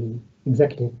a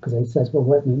executive, because it says, well,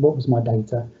 wait a minute, what was my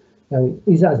data? It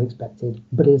is as expected,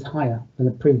 but it is higher than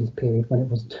the previous period when it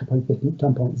was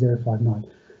 10.059.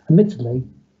 Admittedly,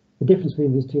 the difference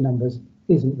between these two numbers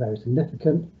isn't very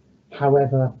significant.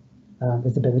 However,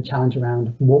 there's a bit of a challenge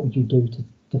around what would you do to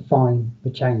define the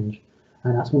change.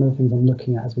 And that's one of the things I'm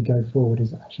looking at as we go forward,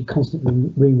 is actually constantly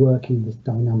reworking this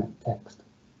dynamic text.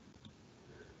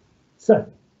 So,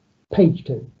 page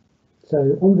 2.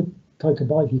 So on the title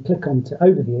bar, if you click on to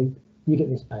overview, you get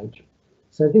this page.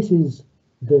 So this is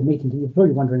the meeting. You're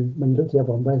probably wondering when you look at the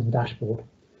other one, where's the dashboard?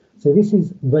 So this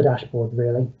is the dashboard,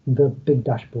 really, the big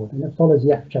dashboard, and it follows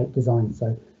the F-shaped design.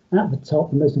 So at the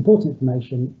top, the most important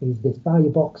information is this value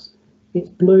box. It's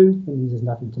blue, it means there's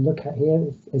nothing to look at here.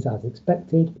 It's as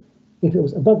expected. If it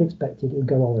was above expected, it would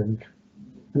go orange.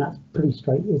 And that's pretty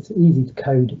straight. It's easy to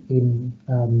code in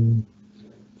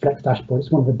Flexdashboard.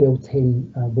 It's one of the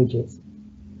built-in widgets.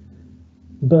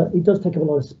 But it does take up a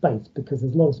lot of space, because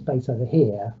there's a lot of space over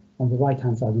here on the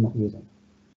right-hand side we're not using.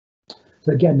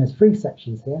 So again, there's 3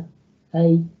 sections here,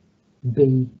 A,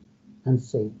 B, and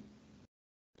C.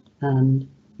 And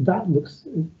that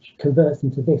converts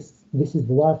into this. This is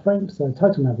the wireframe, so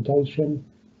title navigation,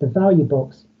 the value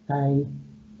box A,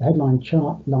 the headline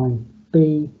chart line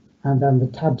B, and then the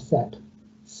tab set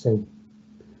C.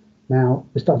 Now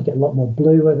we're starting to get a lot more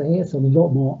blue over here, so a lot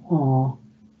more R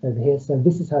over here. So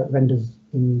this is how it renders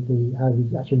in the how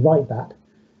we actually write that.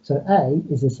 So A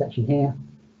is this section here.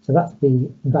 So that's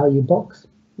the value box.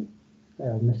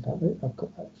 I missed out. I've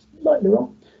got that slightly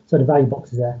wrong. So the value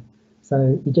box is there.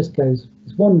 So it just goes,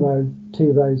 it's 1 row,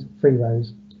 2 rows, 3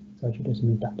 rows. So I should just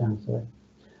move that down, sorry.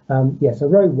 Yeah, so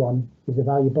row 1 is the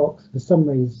value box. The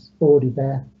summary is already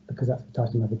there because that's the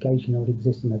title navigation, already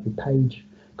exists on every page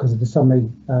because the summary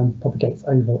propagates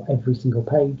over every single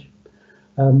page.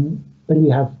 Then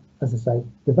you have, as I say,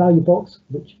 the value box,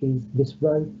 which is this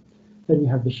row. Then you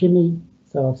have the shimmy.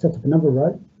 So I've set up another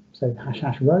row. So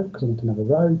 # row because I want another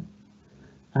row.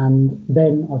 And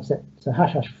then I've set, so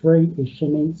 #3 is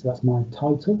shimmy, so that's my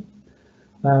title.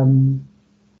 And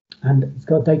it's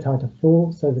got date title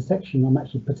 4, so the section I'm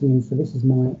actually putting in, so this is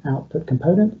my output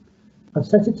component. I've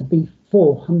set it to be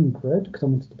 400 because I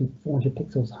want it to be 400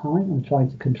 pixels high. I'm trying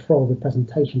to control the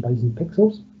presentation by using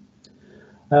pixels.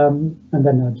 And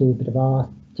then I do a bit of R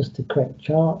just to create a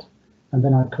chart. And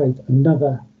then I create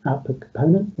another output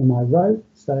component in my row.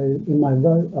 So in my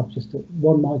row, I've just got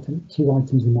 1 item, 2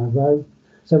 items in my row.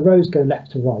 So rows go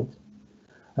left to right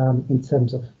in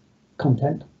terms of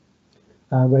content,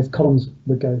 whereas columns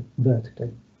would go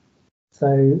vertically.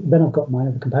 So then I've got my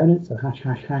other component, so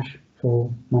 ##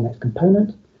 for my next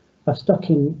component. I've stuck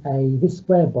in this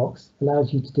square box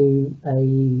allows you to do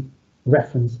a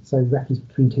reference, so reference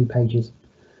between 2 pages.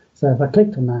 So if I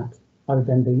clicked on that, I would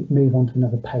then move on to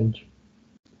another page.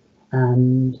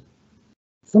 And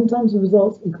sometimes the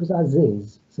results equals as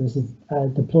is. So this is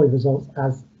deploy results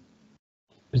as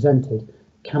presented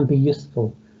can be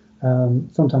useful.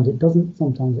 Sometimes it doesn't,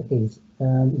 sometimes it is.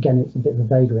 Again, it's a bit of a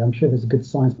vagary. I'm sure there's a good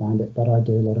science behind it, but I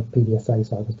do a lot of PDSA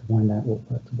cycles to find out what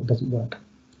works and what doesn't work.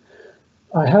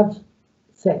 I have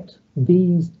set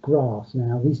these graphs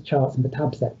now, these charts in the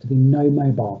tab set to be no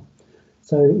mobile.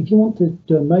 So if you want to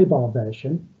do a mobile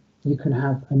version, you can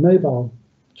have a mobile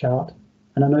chart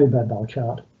and a no mobile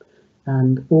chart.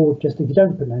 And or just if you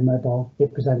don't put no mobile,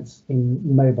 it presents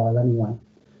in mobile anyway.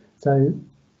 So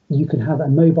you can have a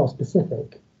mobile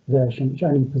specific version which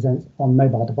only presents on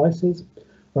mobile devices,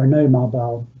 or a no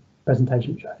mobile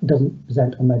presentation which doesn't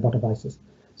present on mobile devices.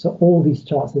 So all these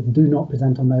charts that do not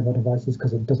present on mobile devices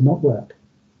because it does not work.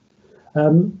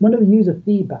 One of the user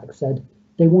feedback said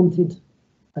they wanted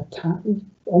a tab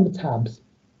on the tabs.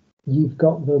 You've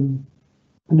got them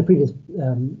in the previous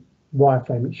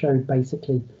wireframe. It showed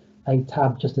basically a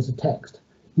tab just as a text.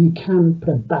 You can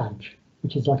put a badge,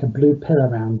 which is like a blue pill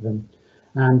around them.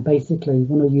 And basically,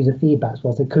 one of the user feedbacks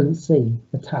was they couldn't see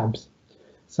the tabs.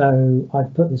 So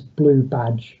I've put this blue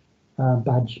badge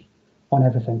on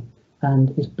everything.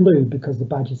 And it's blue because the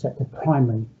badge is set to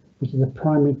primary, which is the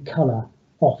primary colour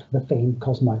of the theme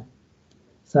Cosmo.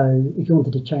 So if you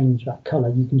wanted to change that colour,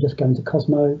 you can just go into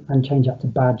Cosmo and change that to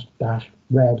badge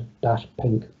red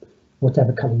pink,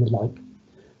 whatever colour you like.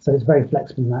 So it's very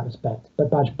flexible in that respect. But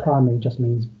badge primary just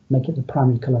means make it the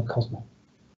primary colour of Cosmo.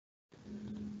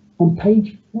 On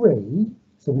page 3,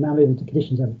 so we're now moving to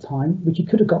conditions over time, which you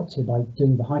could have got to by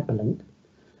doing the hyperlink.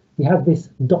 We have this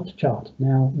dot chart.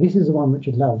 Now, this is the one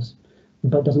Richard loves,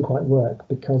 but doesn't quite work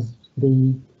because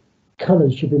the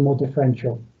colours should be more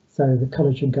differential. So the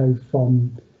colour should go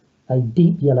from a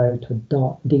deep yellow to a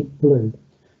dark, deep blue.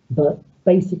 But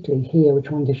basically here we're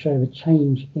trying to show a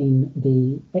change in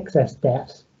the excess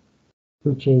depths,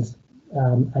 which is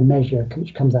a measure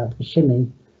which comes out of the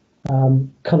shimmy.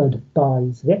 Coloured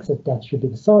by, so the excess depth should be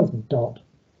the size of the dot,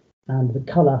 and the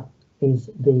colour is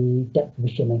the depth of the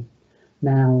shimmy.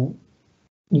 Now,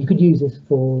 you could use this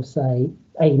for, say,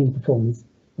 A&E performance,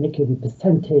 and it could be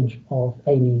percentage of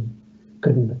A&E,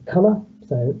 could be the colour,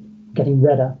 so getting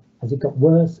redder as it got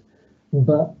worse,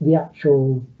 but the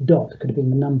actual dot could have been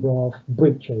the number of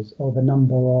breaches or the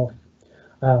number of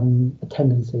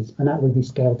attendances, and that would be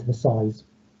scaled to the size.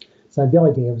 So the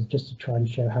idea was just to try and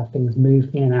show how things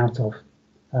move in and out of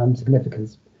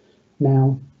significance.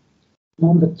 Now,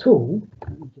 on the tool,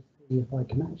 let me just see if I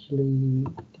can actually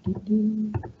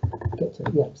get to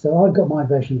it. Yeah, so I've got my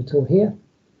version of the tool here.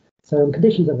 So in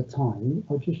conditions over time,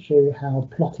 I'll just show you how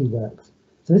Plotty works.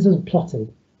 So this is a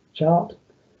Plotty chart,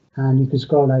 and you can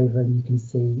scroll over and you can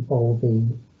see all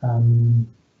the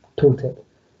tooltip.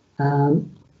 And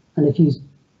if you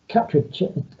capture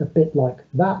a bit like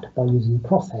that by using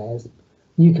crosshairs,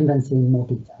 you can then see in more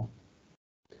detail.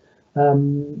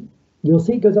 You'll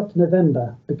see it goes up to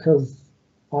November because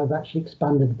I've actually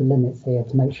expanded the limits here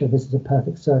to make sure this is a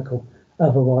perfect circle.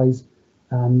 Otherwise,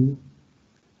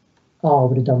 R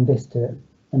would have done this to it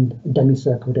and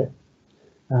demi-circled it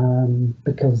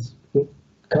because it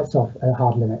cuts off a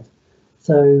hard limit.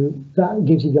 So that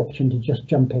gives you the opportunity to just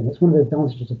jump in. It's one of the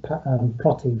advantages of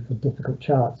plotting for difficult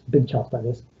charts, big charts like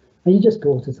this. And you just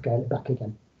go to scale it back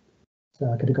again.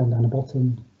 So I could have gone down the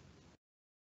bottom.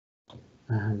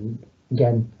 And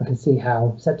again, I can see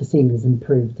how septicemia has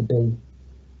improved to be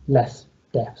less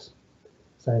deaths.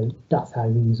 So that's how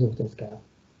we use auto scale.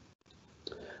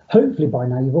 Hopefully by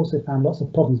now you've also found lots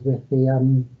of problems with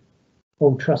the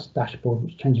old trust dashboard,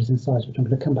 which changes in size, which I'm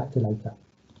going to come back to later.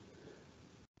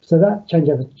 So that change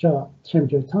over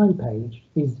time page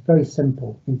is very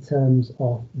simple in terms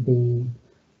of the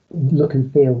look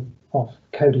and feel of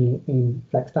coding in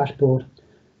Flexdashboard.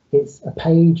 It's a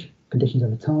page, conditions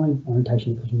over time,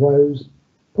 orientation equals rows,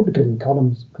 probably good in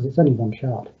columns because it's only one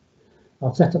chart.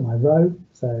 I'll set up my row.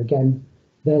 So again,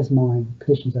 there's my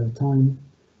conditions over time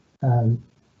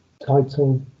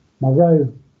title. My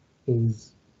row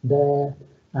is there,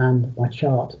 and my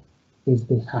chart is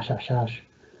this hash hash hash.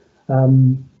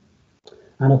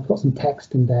 And I've got some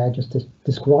text in there just to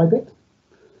describe it.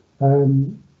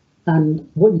 And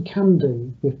what you can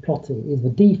do with Plotty is the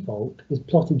default is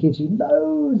Plotty gives you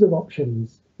loads of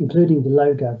options, including the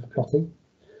logo for Plotty.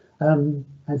 And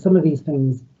some of these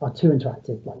things are too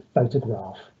interactive, like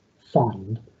photograph,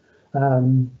 find.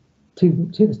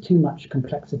 There's too much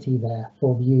complexity there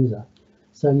for the user.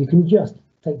 So you can just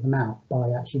take them out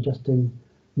by actually just doing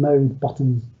mode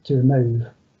buttons to remove,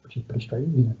 which is pretty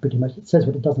straight, pretty much it says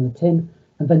what it does in the tin,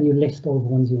 and then you list all the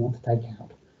ones you want to take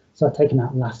out. So I've taken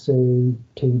out lasso,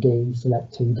 2D,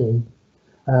 select 2D.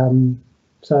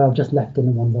 So I've just left in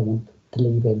the ones I want to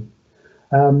leave in.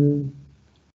 And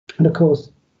of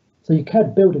course, so you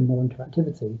can build in more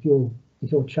interactivity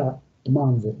if your chart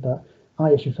demands it, but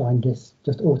I actually find this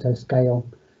just auto scale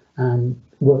and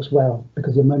works well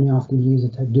because you're only asking the user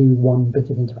to do one bit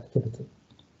of interactivity.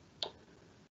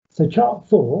 So chart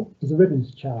 4 is a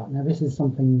ribbons chart. Now this is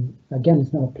something, again,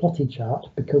 it's not a plotty chart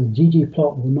because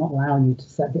ggplot will not allow you to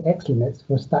set the X limits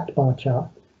for a stacked bar chart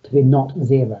to be not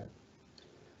 0.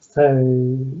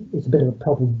 So it's a bit of a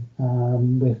problem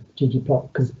with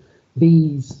ggplot because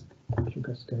these, I should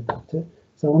just go back to it.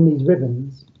 So on these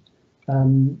ribbons,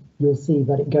 you'll see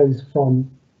that it goes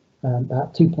from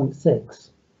about 2.6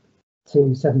 to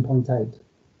 7.8.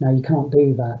 Now you can't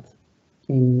do that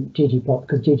in ggplot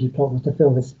because ggplot wants to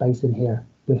fill this space in here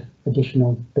with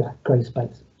additional black grey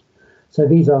space. So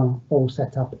these are all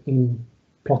set up in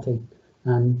Plotty,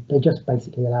 and they just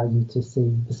basically allow you to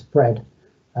see the spread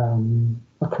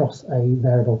across a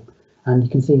variable, and you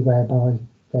can see whereby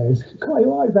there is quite a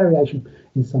wide variation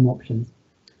in some options.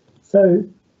 So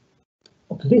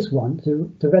for this one,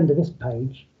 to render this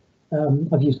page,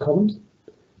 I've used columns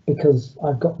because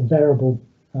I've got variable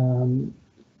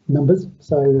numbers.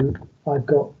 So I've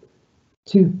got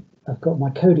my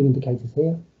coding indicators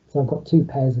here. So I've got 2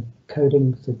 pairs of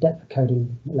coding, so depth of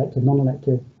coding, elective,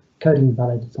 non-elective, coding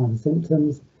invalid, signs and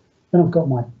symptoms. Then I've got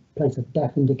my place of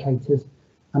death indicators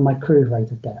and my crude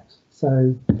rate of deaths.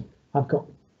 So I've got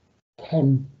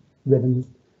 10 ribbons.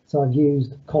 So I've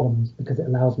used columns because it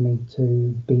allows me to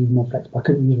be more flexible. I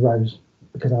couldn't use rows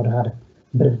because I would have had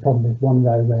a bit of a problem with one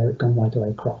row where it's gone right away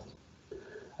across.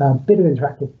 A bit of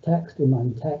interactive text,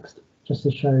 inline text, just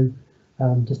to show,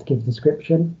 just to give a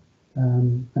description,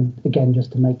 and again,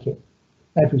 just to make it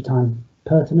every time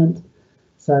pertinent.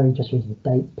 So just use the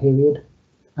date period.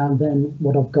 And then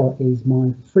what I've got is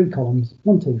my 3 columns,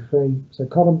 1, 2, 3. So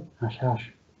column, hash,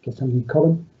 hash, get some new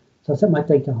column. So I set my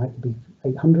data height to be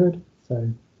 800,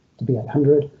 so to be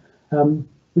 800,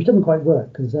 which doesn't quite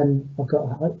work because then I've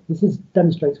got, this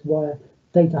demonstrates why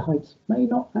data heights may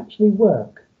not actually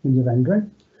work when you're rendering,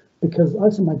 because I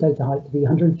set my data height to be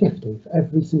 150 for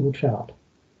every single chart.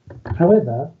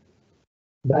 However,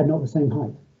 they're not the same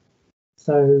height.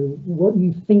 So what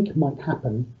you think might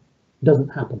happen doesn't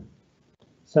happen.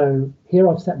 So here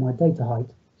I've set my data height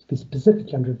to be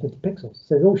specifically 150 pixels.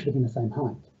 So they all should have been the same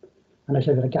height. And I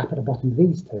should have a gap at the bottom of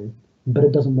these 2, but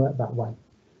it doesn't work that way.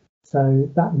 So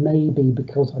that may be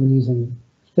because I'm using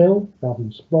fill rather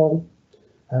than scroll.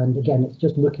 And again, it's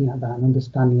just looking at that and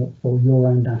understanding it for your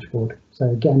own dashboard. So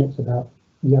again, it's about,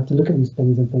 you have to look at these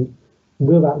things and think,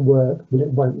 will that work? Will it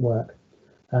won't work?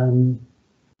 In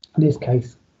this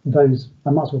case, those,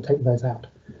 I might as well take those out.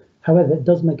 However, it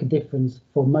does make a difference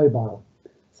for mobile.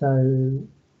 So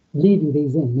leaving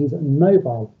these in means that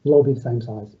mobile will all be the same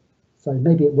size. So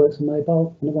maybe it works for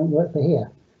mobile and it won't work for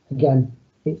here. Again,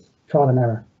 it's trial and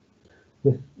error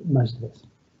with most of this.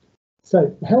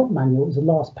 So the help manual is the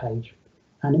last page.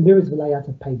 and it mirrors the layout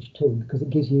of page 2 because it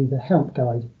gives you the help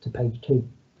guide to page 2.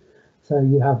 So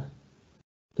you have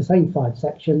the same 5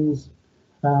 sections.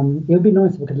 It would be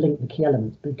nice if we could link the key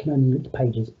elements, but we can only link to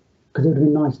pages, because it would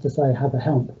be nice to say have a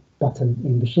help button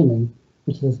in the shimmy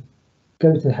which says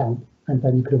go to help, and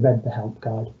then you could have read the help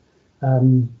guide,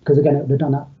 because again it would have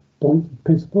done that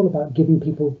principle about giving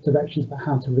people directions about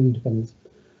how to read things.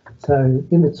 So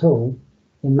in the tool,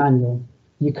 in manual,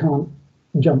 you can't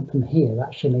jump from here.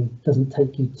 That shimmy doesn't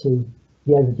take you to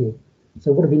the overview.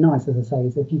 So what would be nice, as I say,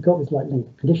 is if you've got this like link,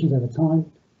 conditions over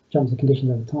time, jumps to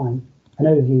conditions over time, and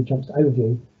overview jumps to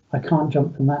overview, I can't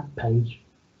jump from that page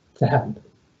to help.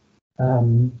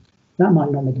 That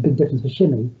might not make a big difference for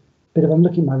shimmy, but if I'm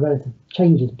looking at my relative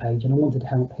changes page and I wanted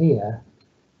help here,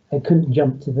 I couldn't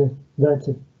jump to the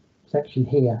relative section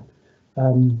here,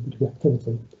 which would be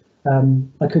activity.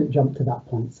 I couldn't jump to that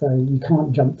point, so you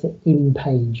can't jump to in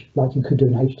page like you could do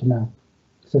in HTML.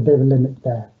 So a bit of a limit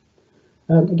there.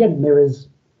 Again, it mirrors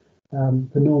the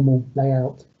normal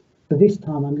layout, but this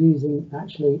time I'm using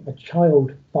actually a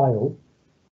child file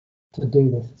to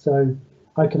do this. So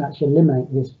I can actually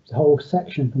eliminate this whole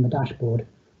section from the dashboard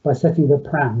by setting the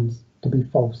params to be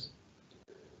false.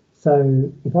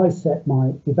 So if I set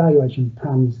my evaluation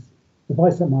params, if I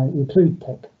set my include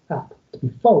tech app to be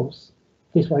false,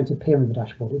 this won't appear in the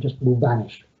dashboard, it just will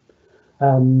vanish.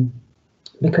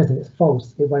 Because if it's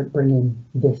false, it won't bring in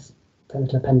this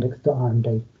technical appendix.rmd,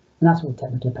 and that's what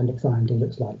technical appendix RMD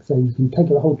looks like. So you can take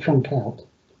the whole chunk out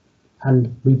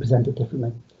and represent it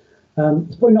differently.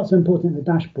 It's probably not so important in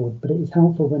the dashboard, but it is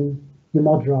helpful when you're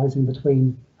modularizing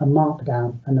between a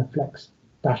markdown and a flex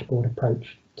dashboard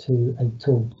approach to a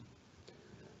tool.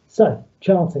 So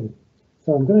charting.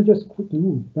 So I'm going to just quickly,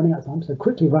 running out of time, so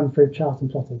quickly run through chart and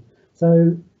plotting.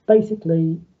 So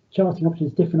basically, charting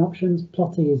options, different options.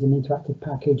 Plotty is an interactive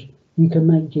package. You can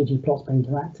make ggplots be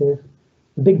interactive.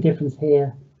 The big difference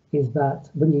here is that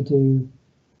when you do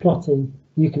plotty,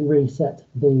 you can really set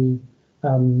the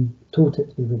tooltip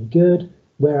to be really good,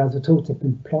 whereas a tooltip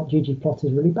in ggplot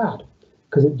is really bad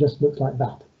because it just looks like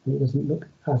that and it doesn't look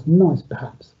as nice,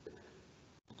 perhaps.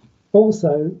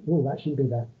 Also, that shouldn't be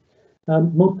there.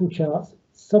 Multiple charts,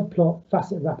 subplot,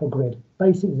 facet, wrap, or grid.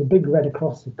 Basically, the big red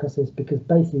across because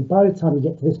basically by the time you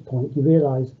get to this point, you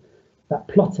realise that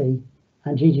plotty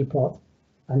and ggplot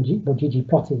and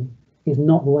ggplotting is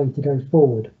not the way to go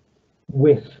forward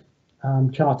with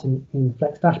charting in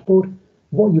Flexdashboard.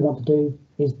 What you want to do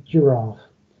is giraffe.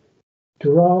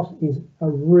 Giraffe is a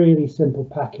really simple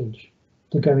package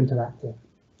to go interactive.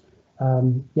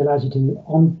 It allows you to do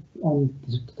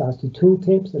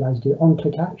tooltips, it allows you to do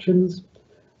on-click actions,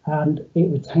 and it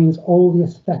retains all the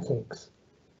aesthetics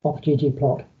of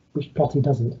ggplot, which plotty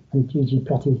doesn't, and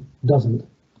ggplotty doesn't.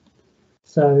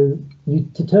 So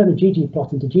to turn a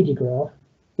ggplot into gggraph,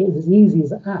 it is as easy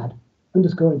as add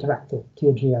 _interactive to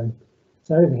your geom.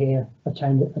 So over here, I've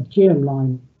changed a geom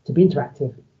line to be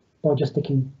interactive by just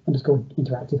sticking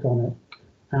 _interactive on it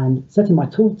and setting my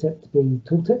tooltip to be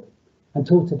tooltip, and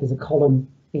tooltip is a column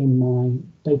in my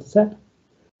data set.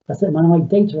 I set my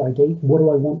data ID, what do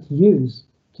I want to use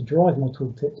to drive my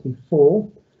tooltip, to be 4.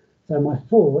 So my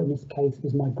 4 in this case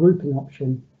is my grouping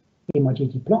option in my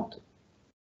ggplot,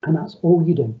 and that's all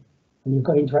you do. And you've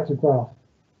got an interactive graph.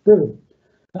 Brilliant.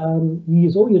 You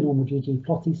use all your normal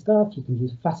ggplotty stuff. You can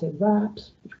use facet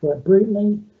wraps, which work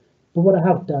brilliantly. But what I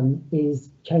have done is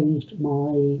changed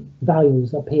my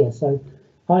values up here. So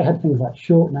I had things like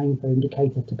short name for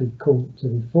indicator to be called to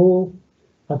be 4.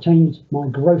 I've changed my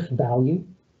growth value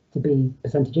to be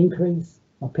percentage increase,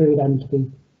 my period end to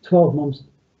be 12 months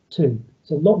 2.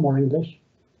 So a lot more English.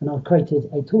 And I've created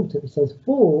a tooltip that says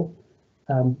 4.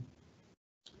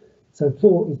 So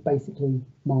 4 is basically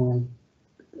my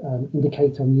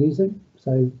indicator I'm using.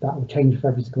 So that will change for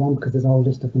every single one because there's a whole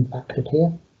list of them factored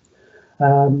here.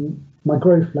 My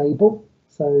growth label.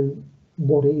 So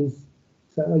what is,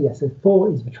 so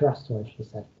 4 is the trust, or I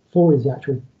should say. 4 is the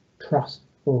actual trust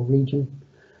or region.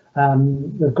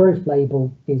 The growth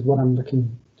label is what I'm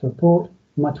looking to report.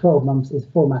 My 12 months is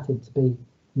formatted to be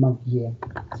month year.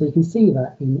 So you can see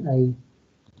that in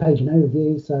a page and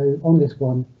overview. So on this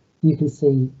one, you can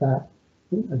see that,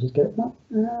 I'll just get it up.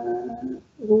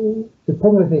 The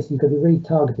problem with this, you've got to be really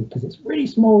targeted because it's really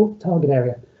small target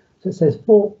area. So it says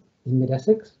 4 is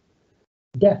mid-Essex,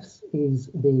 deaths is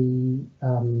the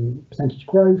percentage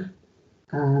growth,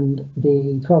 and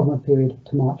the 12-month period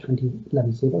to March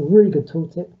 2011. So you've got a really good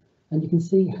tooltip, and you can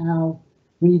see how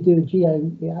when you do a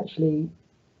geo, it actually,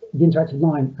 the interactive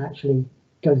line actually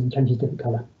goes and changes different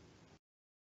colour.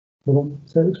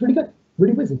 So it looks really good,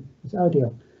 really whizzy. It's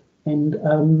ideal,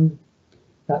 and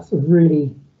that's a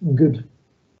really good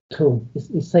cool.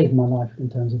 It's saved my life in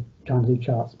terms of trying to do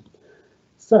charts.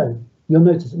 So you'll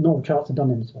notice that not all charts are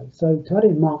done in this way. So to add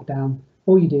in Markdown,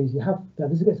 all you do is you have,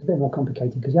 this gets a bit more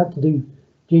complicated because you have to do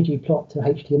ggplot to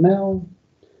HTML,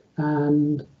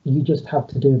 and you just have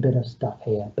to do a bit of stuff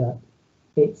here, but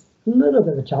it's a little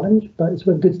bit of a challenge, but it's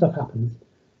where good stuff happens.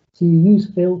 So you use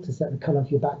fill to set the color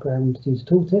of your background to use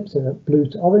tooltip, so blue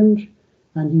to orange,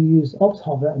 and you use ops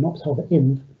hover and ops hover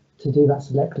inv to do that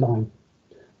select line.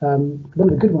 One of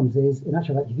the good ones is, in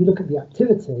actual fact, if you look at the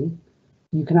activity,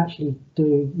 you can actually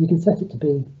do, you can set it to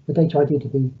be, the data ID to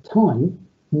be time,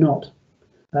 not,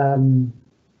 I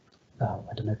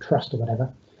don't know, trust or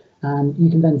whatever. And you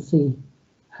can then see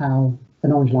how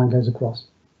an orange line goes across.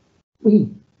 Really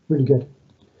good.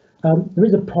 There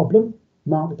is a problem.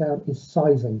 Markdown is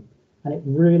sizing, and it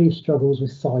really struggles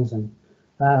with sizing.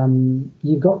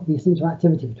 You've got this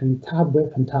interactivity between tab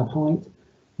width and tab height,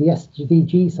 the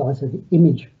SVG size, so the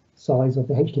image size of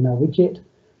the HTML widget,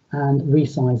 and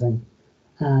resizing.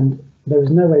 And there is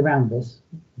no way around this,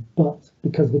 but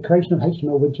because the creation of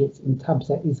HTML widgets in tab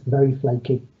set is very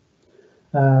flaky.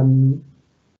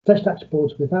 Flex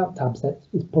dashboards without tab sets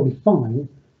is probably fine,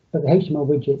 but the HTML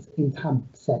widgets in tab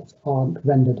sets aren't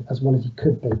rendered as well as you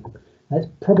could be. And it's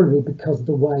probably because of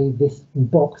the way this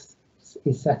box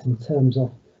is set in terms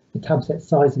of the tab set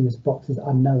sizing. This box is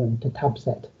unknown to tab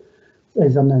set,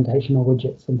 is unknown to HTML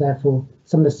widgets, and therefore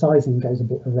some of the sizing goes a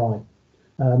bit awry.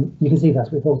 You can see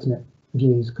that with alternate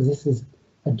views, because this is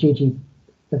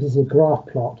this is a graph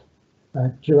plot,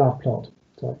 giraffe plot,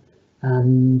 sorry,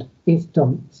 and it's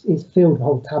filled the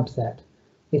whole tab set.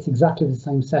 It's exactly the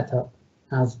same setup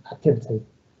as activity.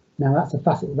 Now that's a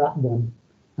facet wrap one,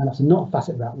 and that's not a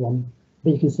facet wrap one,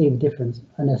 but you can see the difference,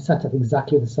 and they're set up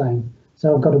exactly the same.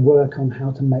 So I've got to work on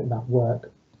how to make that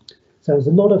work. So there's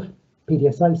a lot of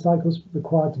PDSA cycles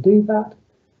required to do that,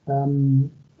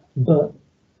 but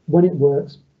when it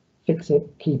works, fix it,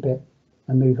 keep it,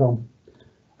 and move on.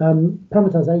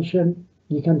 Parameterization,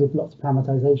 you can do lots of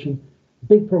parameterization.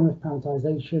 Big problem with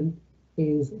parameterization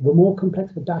is the more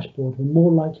complex the dashboard, the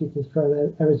more likely to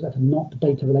throw errors that are not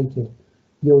data related.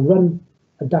 You'll run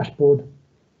a dashboard.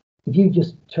 If you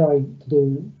just try to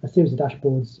do a series of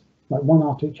dashboards like one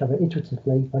after each other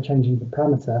iteratively by changing the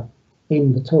parameter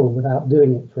in the tool without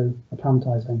doing it through a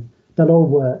parameterizing, they'll all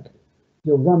work.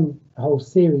 You'll run a whole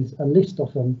series, a list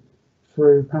of them,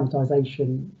 through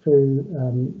parameterization, through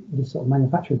this sort of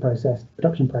manufacturing process,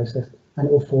 production process, and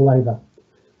it will fall over.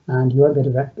 And you won't be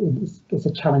able to, it's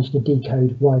a challenge to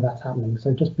decode why that's happening.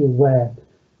 So just be aware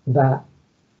that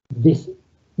this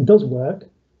does work,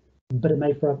 but it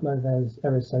may throw up those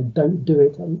errors. So don't do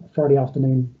it on Friday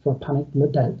afternoon for a panic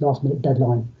last minute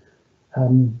deadline,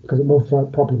 because it will throw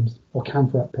up problems, or can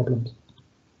throw up problems.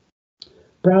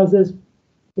 Browsers,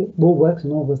 it all works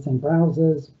on all the same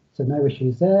browsers, so no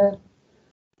issues there.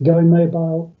 Going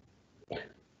mobile,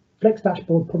 Flex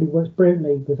Dashboard probably works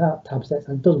brilliantly without tab sets,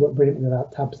 and it does work brilliantly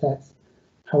without tab sets.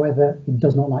 However, it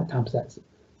does not like tab sets.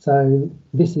 So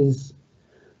this is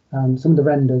some of the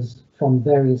renders from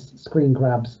various screen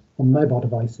grabs on mobile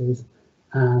devices,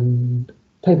 and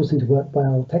tables seem to work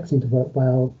well, text seem to work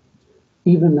well.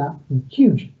 Even that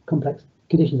huge complex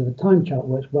conditions of a time chart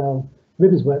works well,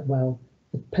 ribbons work well.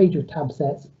 The page with tab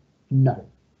sets, no,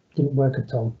 didn't work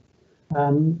at all.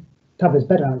 Tableau is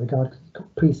better in that regard because it's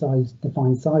got precise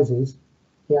defined sizes.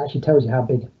 It actually tells you how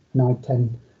big an i10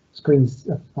 screens,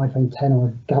 iPhone 10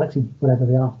 or Galaxy, whatever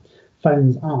they are,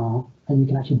 phones are, and you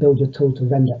can actually build your tool to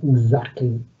render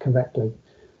exactly correctly.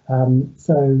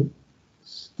 So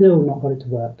still not got it to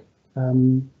work.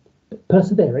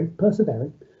 Persevering,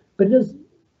 but it does,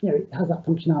 it has that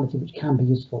functionality which can be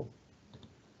useful.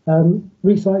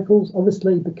 Recycles,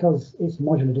 obviously, because it's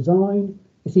modular design,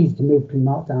 it's easy to move between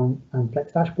Markdown and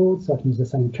Flex Dashboard, so I can use the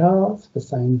same charts, the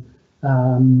same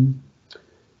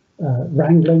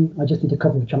wrangling. I just need to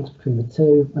copy the chunks between the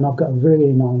two, and I've got a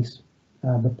really nice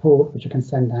report which I can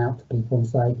send out to people and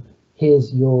say,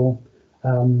 here's your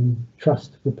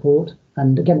trust report.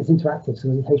 And again, it's interactive,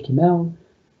 so it's HTML.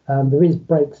 There is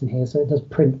breaks in here, so it does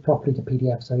print properly to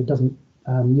PDF, so it doesn't,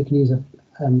 you can use a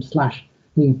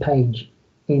 /new page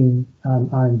in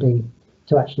R&D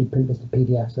to actually print this to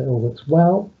PDF, so it all works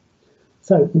well.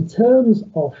 So in terms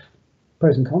of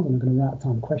pros and cons, I'm going to run out of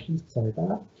time for questions, sorry about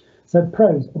that. So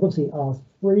pros obviously are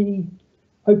free,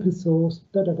 open source,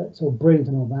 it's all brilliant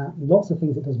and all that. Lots of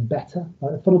things it does better,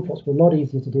 like the funnel plots were a lot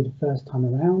easier to do the first time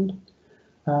around.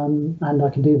 And I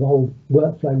can do the whole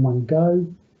workflow in one go.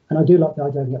 And I do like the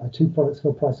idea of getting 2 products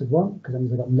for the price of 1, because that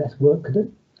means I've got less work to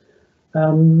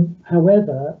do.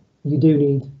 However, you do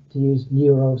need to use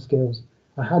new or old skills.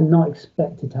 I had not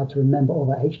expected to have to remember all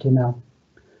that HTML.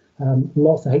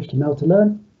 Lots of HTML to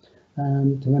learn.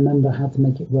 to remember how to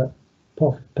make it work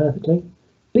perfectly.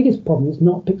 Biggest problem is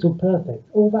not pixel perfect.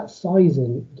 All that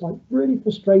sizing, it's like really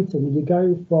frustrating when you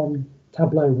go from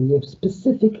Tableau, when you're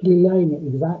specifically laying it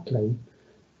exactly,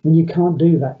 when you can't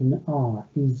do that in R,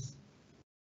 is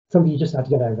something you just have to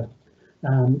get over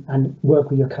and work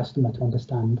with your customer to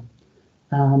understand.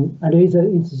 And there is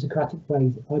idiosyncratic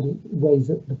ways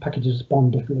that the packages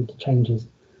respond differently to changes.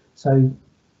 So,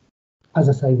 as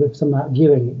I say, with some of that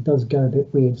viewing, it does go a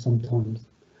bit weird sometimes.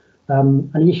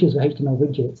 And the issues with HTML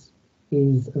widgets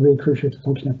is a really crucial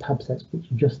function of tab sets, which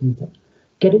you just need to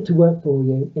get it to work for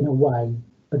you in a way,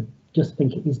 but just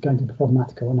think it is going to be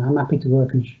problematical. And I'm happy to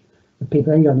work and with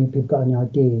people, if people got any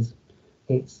ideas,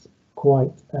 it's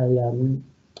quite a,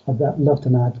 I'd love to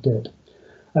know how to do it.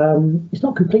 It's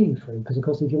not completely free because, of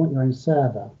course, if you want your own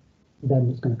server, then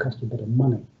it's going to cost you a bit of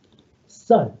money.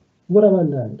 So, what have I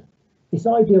learned? It's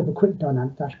ideal for quick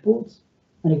dynamic dashboards,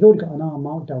 and if you've already got an R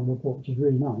Markdown report, which is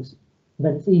really nice,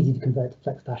 then it's easy to convert to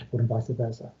Flexdashboard and vice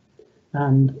versa.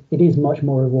 And it is much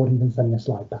more rewarding than sending a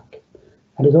slide back.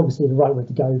 And it's obviously the right way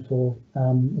to go for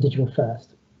digital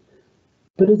first.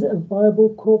 But is it a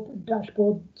viable corporate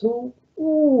dashboard tool?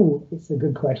 Oh, it's a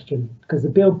good question, because the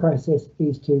build process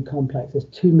is too complex. There's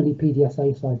too many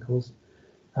PDSA cycles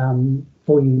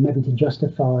for you maybe to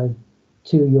justify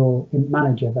to your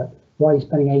manager that why are you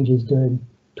spending ages doing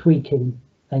tweaking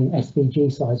an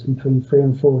SVG size from between 3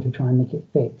 and 4 to try and make it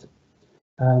fit.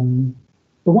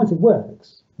 But once it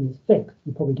works and it's fixed,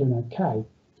 you're probably doing okay.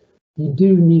 You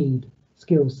do need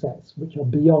skill sets which are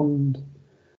beyond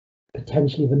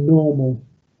potentially the normal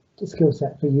skill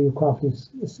set for you, quite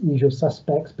the usual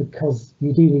suspects, because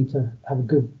you do need to have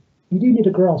you do need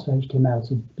a grasp of HTML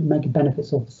to make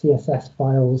benefits of CSS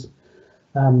files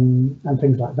and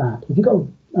things like that. If you've got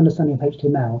an understanding of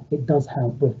HTML, it does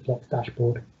help with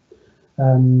Flexdashboard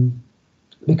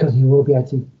because you will be able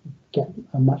to get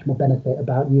a much more benefit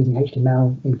about using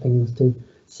HTML in things to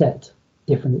set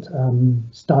different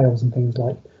styles and things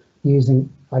like using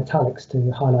italics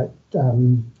to highlight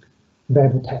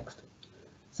variable text.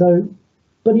 So,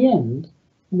 by the end,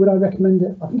 would I recommend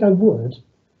it? I think I would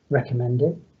recommend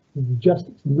it, just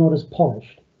it's not as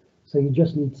polished. So you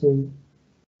just need to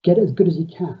get it as good as you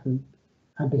can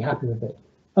and be happy with it.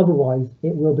 Otherwise,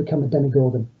 it will become a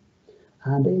demigorgon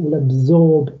and it will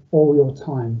absorb all your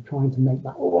time trying to make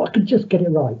that, oh, I could just get it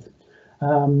right.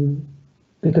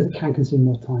 Because it can consume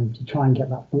more time to try and get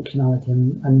that functionality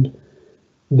and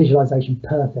visualization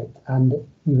perfect, and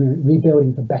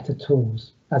rebuilding for better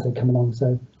tools as they come along.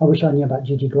 So I wish I knew about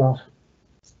gggraph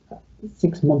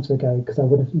 6 months ago, because I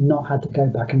would have not had to go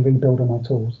back and rebuild all my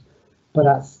tools. But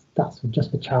that's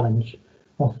just the challenge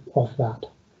of that.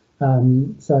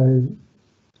 So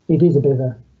it is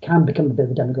can become a bit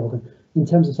of a demigorgon. In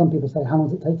terms of, some people say, how long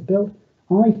does it take to build?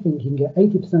 I think you can get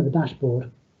 80% of the dashboard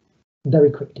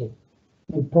very quickly.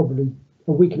 In probably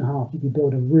a week and a half, you can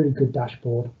build a really good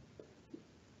dashboard.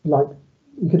 Like,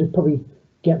 you could probably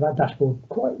get that dashboard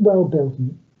quite well built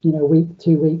in, a week,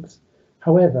 2 weeks.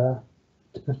 However,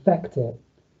 to perfect it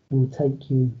will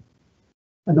take you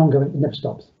an ongoing, it never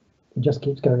stops. It just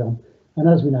keeps going on. And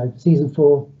as we know, season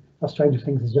 4 of Stranger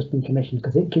Things has just been commissioned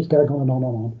because it keeps going on and on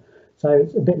and on. So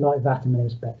it's a bit like that in many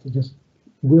respects. It just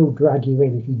will drag you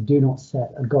in if you do not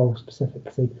set a goal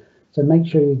specifically. So make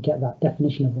sure you get that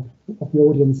definition of the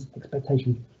audience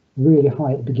expectation really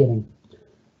high at the beginning.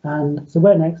 And so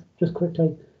where next? Just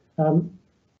quickly, I'm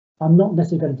not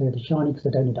necessarily going to do the shiny because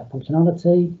I don't need that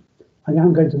functionality. I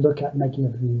am going to look at making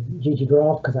everything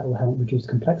gggraph because that will help reduce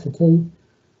complexity,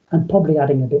 and probably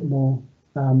adding a bit more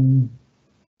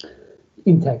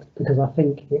in text, because I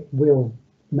think it will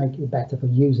make it better for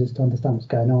users to understand what's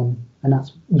going on. And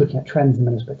that's looking at trends in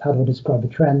many respects. How do I describe the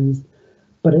trends?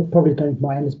 But it probably going to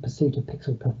my endless pursuit of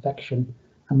pixel perfection.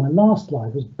 And my last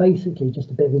slide was basically just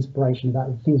a bit of inspiration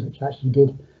about the things which actually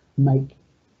did make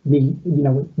me,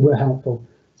 were helpful.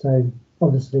 So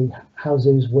obviously,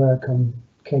 Hauzu's work on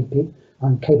Cable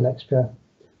Extra,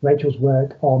 Rachel's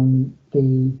work on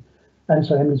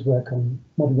Emily's work on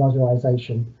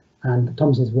modularization, and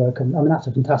Thomas's work on, that's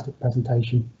a fantastic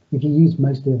presentation. If you use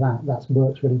mostly of that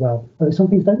works really well. But some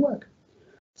things don't work.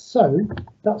 So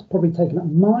that's probably taken up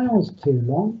miles too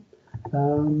long.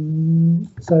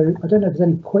 So I don't know if there's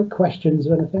any quick questions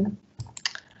or anything.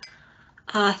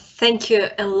 Thank you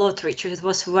a lot, Richard. It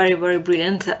was very, very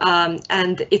brilliant.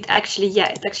 And it actually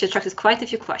attracted quite a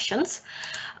few questions.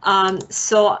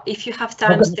 So if you have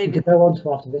time, to go on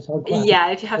to after this.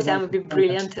 If you have time, it would be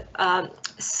brilliant.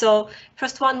 So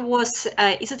first one was,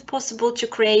 is it possible to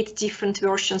create different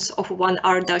versions of one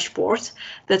R dashboard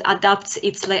that adapts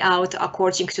its layout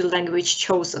according to the language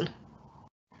chosen?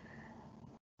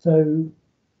 So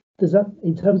does that,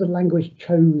 in terms of language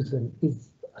chosen,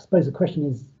 I suppose the question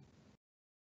is,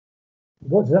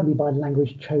 what does that mean by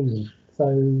language chosen? So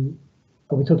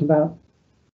are we talking about,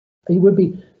 it would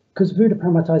be, because through the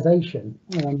parameterization,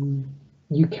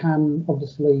 you can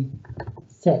obviously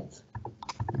set,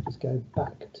 just go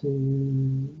back to,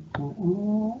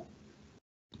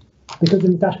 because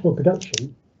in dashboard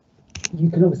production, you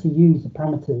can obviously use the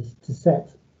parameters to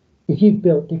set, if you've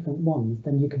built different ones,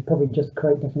 then you could probably just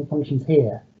create different functions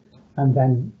here and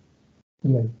then,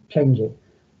 change it.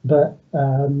 But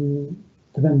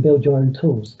to then build your own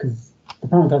tools, because the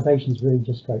parameterization is really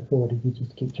just straightforward. You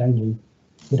just keep changing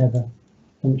whatever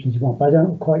functions you want. But I'm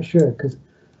not quite sure, because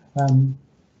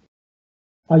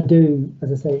I do,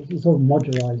 as I say, it's all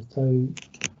modularized. So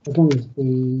as long as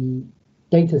the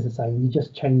data is the same, you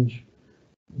just change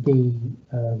the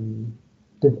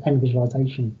end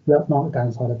visualization, the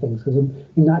markdown side of things. Because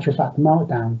in actual fact, the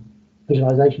markdown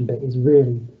visualization bit is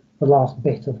really the last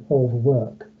bit of all the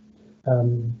work.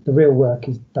 The real work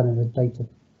is done in the data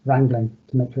wrangling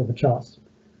to make sure the charts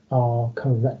are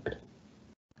correct.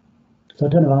 So I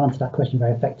don't know if I answered that question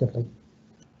very effectively.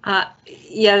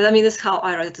 Yeah, I mean, that's how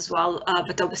I read it as well.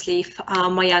 But obviously, if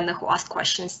Mariana, who asked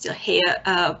questions, still here,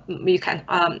 you can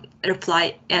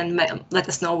reply and let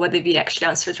us know whether we actually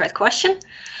answered the right question.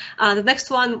 The next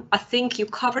one, I think you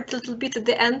covered a little bit at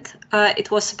the end.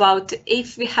 It was about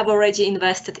if we have already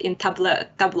invested in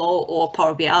Tableau or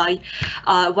Power BI,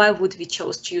 why would we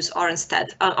choose to use R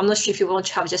instead? I'm not sure if you want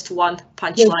to have just one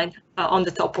punchline on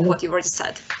the top of what you already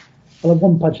said. I'll have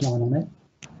one punchline on it.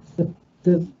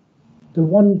 The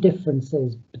one difference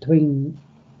is between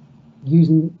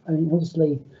using, I mean,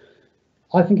 obviously,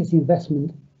 I think it's the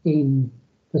investment in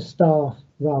the staff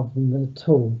rather than the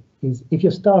tool. Is if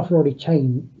your staff are already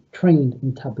trained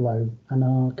in Tableau and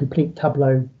are complete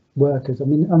Tableau workers. I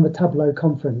mean, on the Tableau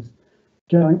conference,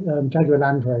 Jaguar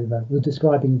Land Rover was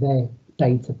describing their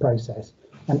data process,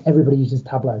 and everybody uses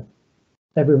Tableau.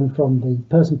 Everyone from the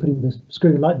person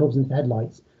screwing light bulbs into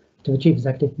headlights to the chief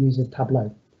executive uses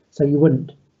Tableau. So you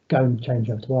wouldn't go and change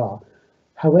over to R.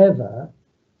 However,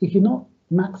 if you're not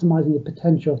maximizing the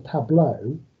potential of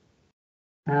Tableau,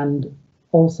 and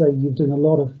also you're doing a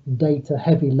lot of data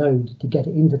heavy load to get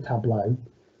it into Tableau,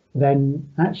 then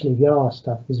actually the R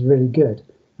stuff is really good.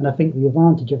 And I think the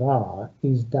advantage of R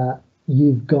is that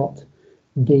you've got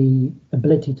the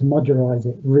ability to modularize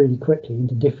it really quickly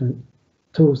into different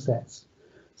tool sets,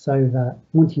 so that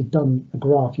once you've done a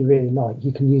graph you really like,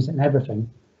 you can use it in everything.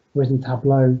 Whereas in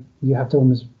Tableau, you have to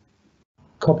almost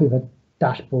copy the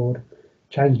dashboard,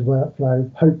 change the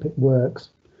workflow, hope it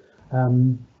works.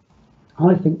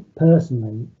 I think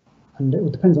personally, and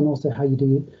it depends on also how you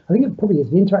do it, I think it probably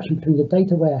is the interaction between the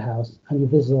data warehouse and your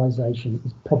visualization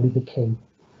is probably the key.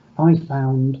 I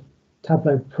found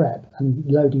Tableau prep and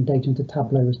loading data into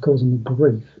Tableau was causing me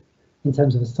grief in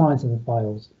terms of the size of the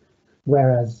files,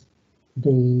 whereas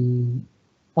the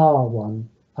R one,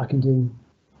 I can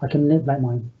manipulate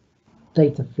my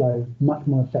data flow much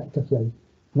more effectively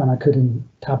than I could in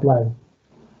Tableau.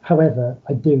 However,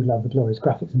 I do love the glorious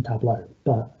graphics in Tableau,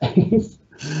 but it's,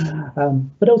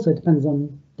 but also it depends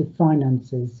on the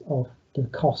finances of the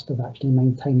cost of actually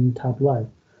maintaining Tableau,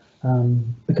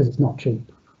 because it's not cheap.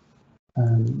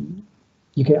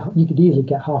 You could easily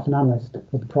get half an analyst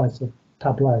for the price of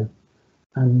Tableau,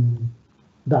 and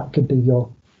that could be your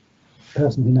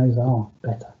person who knows R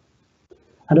better.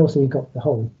 And also you've got the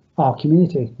whole R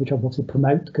community, which I obviously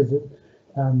promote because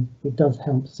it does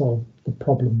help solve the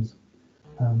problems.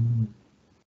 And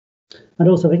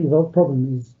also I think the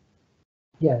problem is,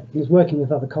 is working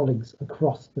with other colleagues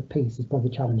across the piece is probably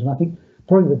a challenge. And I think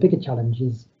probably the bigger challenge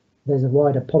is there's a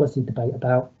wider policy debate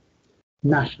about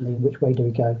nationally which way do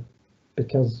we go,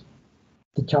 because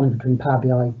the challenge between Power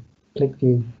BI,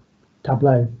 ClickView,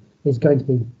 Tableau is going to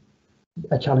be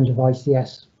a challenge of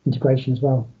ICS integration as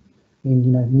well. I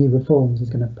mean, new reforms is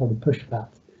going to probably push that,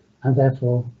 and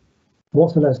therefore,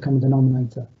 what's the lowest common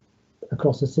denominator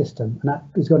across the system? And that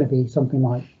is going to be something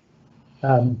like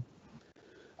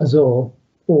Azure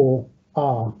or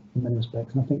R in many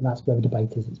respects. And I think that's where the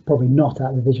debate is. It's probably not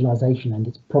at the visualization end.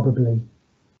 It's probably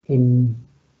in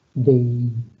the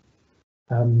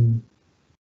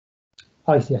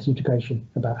ICS integration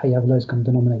about how you have the lowest common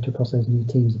denominator across those new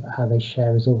teams, about how they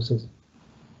share resources,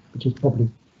 which is probably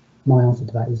my answer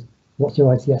to that is, what's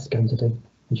your ICS going to do?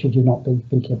 And should you not be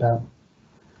thinking about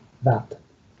that?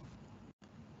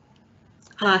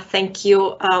 Thank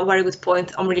you. Very good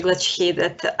point. I'm really glad to hear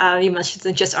that you mentioned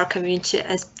NHS-R community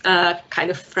as a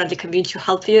kind of friendly community to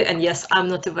help you. And yes, I'm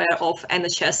not aware of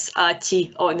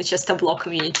NHS-T or NHS-Tableau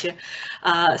community.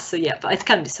 So yeah, but it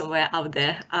can be somewhere out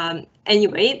there.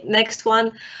 Anyway, next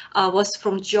one was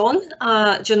from John.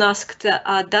 John asked,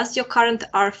 does your current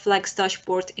R Flex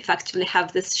dashboard effectively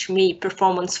have this SHME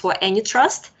performance for any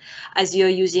trust as you're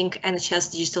using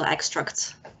NHS digital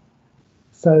extracts?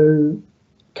 So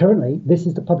currently, this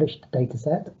is the published data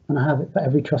set, and I have it for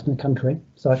every trust in the country.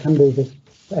 So I can do this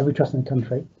for every trust in the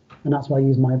country, and that's what I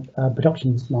use my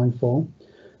productions line for.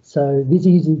 So these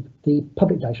are using the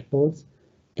public dashboards,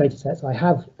 data sets. I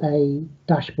have a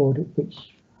dashboard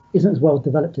which isn't as well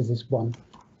developed as this one,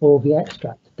 or the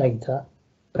extract data,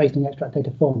 based on the extract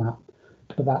data format,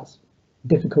 but that's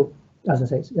difficult. As I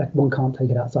say, one can't take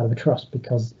it outside of a trust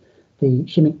because the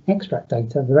SHME extract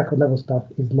data, the record level stuff,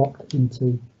 is locked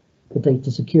into the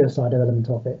data secure side element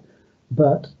of it,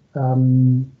 but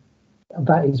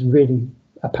that is really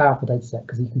a powerful data set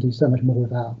because you can do so much more with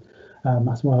that.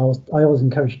 That's why I always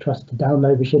encourage trusts to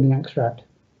download the SHME extract.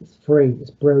 It's free,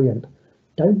 it's brilliant.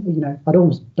 Don't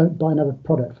buy another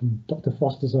product from Dr.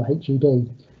 Foster's or HED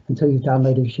until you've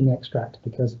downloaded SHME extract,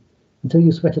 because until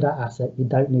you sweated that asset, you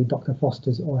don't need Dr.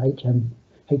 Foster's or HED,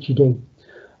 because you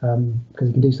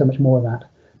can do so much more of that.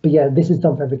 But yeah, this is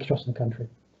done for every trust in the country.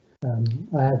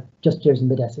 I have just chosen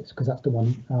Mid-Essex because that's the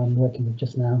one I'm working with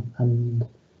just now, and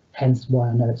hence why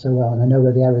I know it so well, and I know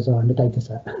where the errors are in the data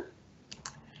set.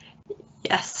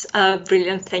 Yes,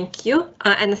 brilliant, thank you.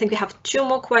 And I think we have two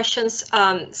more questions.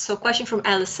 So question from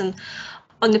Alison.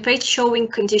 On the page showing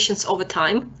conditions over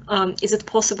time, is it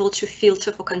possible to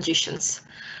filter for conditions?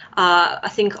 I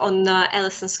think on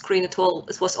Alison's screen it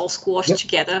was all squashed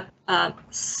together.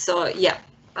 So yeah.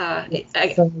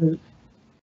 So,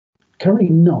 currently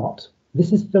not.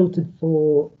 This is filtered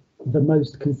for the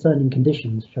most concerning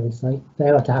conditions, shall we say. They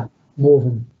are to have more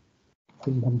than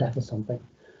one death or something.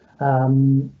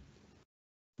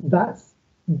 That's,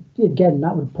 again,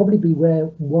 that would probably be where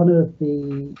one of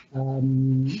the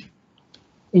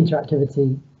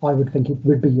interactivity I would think it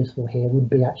would be useful here would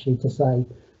be actually to say,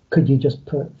 could you just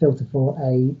filter for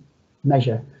a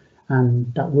measure?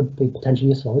 And that would be potentially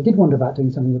useful. I did wonder about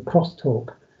doing something with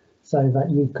crosstalk, so that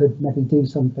you could maybe do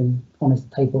something on this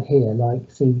table here,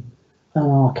 like see an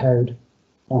R code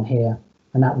on here,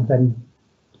 and that would then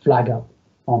flag up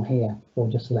on here, or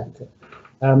just select it.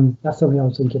 That's something I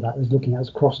was thinking about, was looking at as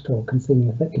crosstalk and seeing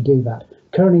if it could do that.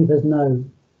 Currently, there's no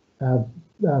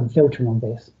filtering on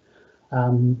this,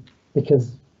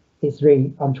 because it's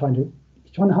really, I'm trying to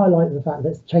highlight the fact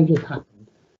that changes happen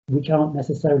which aren't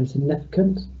necessarily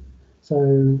significant.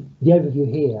 So the overview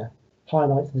here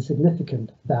highlights the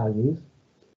significant values,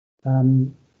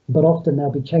 but often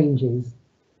there'll be changes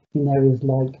in areas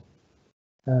like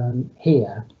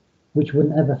here, which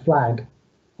wouldn't ever flag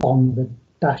on the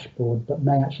dashboard, but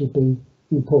may actually be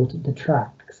important to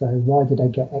track. So why did I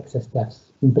get excess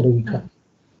deaths in blue track?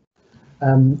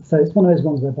 So it's one of those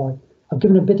ones whereby I've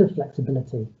given a bit of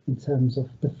flexibility in terms of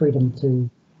the freedom to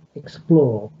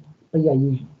explore. But yeah,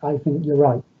 I think you're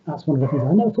right. That's one of the things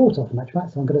I never thought of in that track.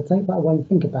 So I'm going to take that away and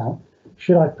think about,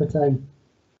 should I put try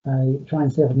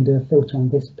and see if I can do a filter on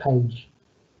this page.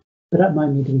 But that might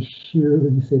need to be sure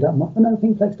you see that. And I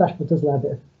think Flexdashboard does allow a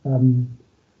bit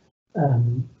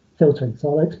of filtering, so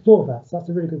I'll explore that. So that's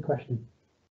a really good question.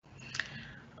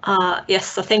 Yes,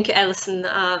 so thank you, Alison.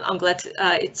 I'm glad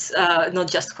it's not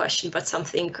just a question, but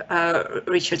something,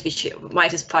 Richard, which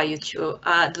might inspire you to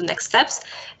do next steps.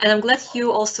 And I'm glad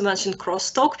you also mentioned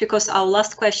crosstalk, because our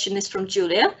last question is from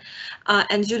Julia.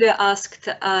 And Julia asked,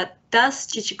 does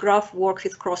gggraph work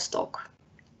with crosstalk?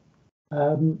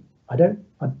 I don't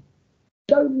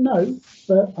know,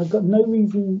 but I've got no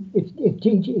reason. If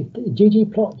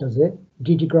ggplot does it,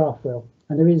 gggraph will.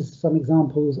 And there is some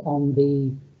examples on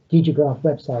the gggraph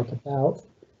website about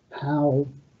how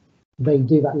they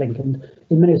do that link, and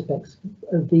in many respects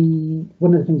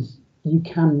one of the things you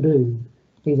can do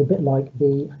is a bit like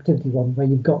the activity one, where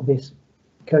you've got this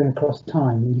going across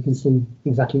time and you can see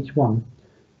exactly each one,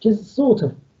 which is sort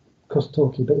of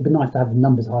crosstalky, but it'd be nice to have the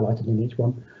numbers highlighted in each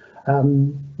one.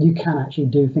 You can actually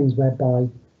do things whereby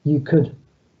you could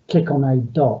click on a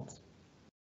dot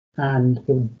and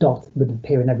dot would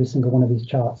appear in every single one of these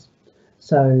charts.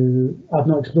 So I've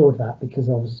not explored that because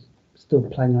I was still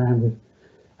playing around with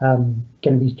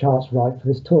getting these charts right for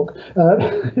this talk,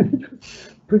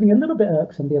 proving a little bit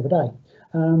irksome the other day.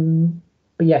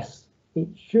 But yes, it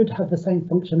should have the same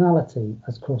functionality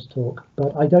as crosstalk,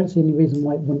 but I don't see any reason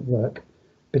why it wouldn't work,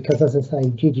 because as I say,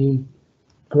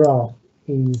 gggraph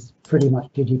is pretty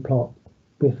much ggplot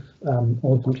with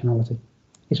all the functionality.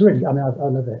 it's really, I mean, I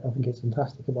love it. I think it's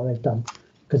fantastic what they've done,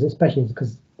 because especially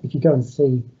because if you go and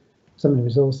see some of the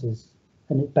resources,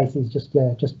 and it basically is just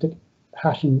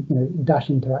hashing, dash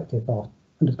interactive or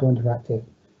underscore interactive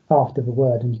after the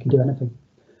word, and you can do anything.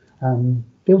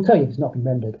 It'll tell you if it's not been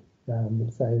rendered,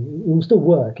 so it will still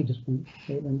work.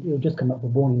 It'll just come up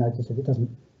with a warning notice if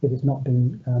it's not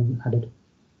been added.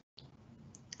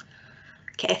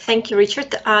 Okay, thank you, Richard.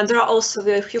 There are also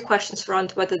a few questions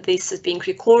around whether this is being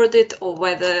recorded or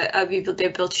whether we will be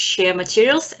able to share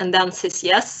materials, and the answer is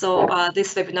yes. So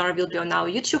this webinar will be on our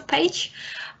YouTube page,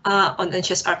 on the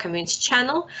NHS-R community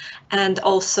channel, and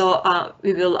also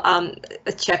we will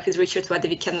check with Richard whether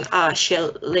we can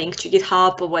share a link to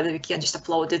GitHub or whether we can just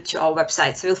upload it to our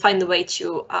website. So we'll find a way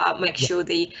to make sure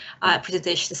the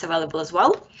presentation is available as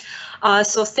well.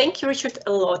 So thank you, Richard,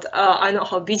 a lot. I know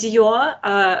how busy you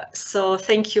are, so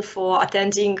thank you for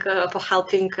attending, for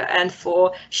helping, and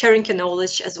for sharing your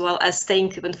knowledge, as well as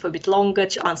staying even for a bit longer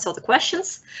to answer the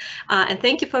questions. And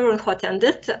thank you for everyone who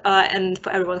attended, and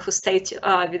for everyone who stayed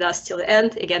with us till the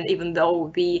end. Again, even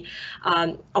though we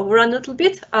overrun a little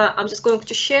bit, I'm just going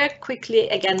to share quickly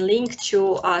again link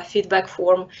to feedback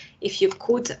form. If you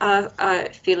could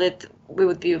fill it, we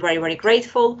would be very, very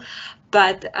grateful.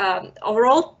 But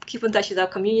overall, keep in touch with our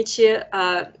community.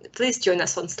 Please join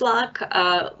us on Slack.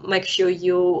 Make sure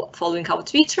you following our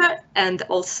Twitter, and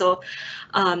also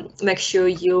make sure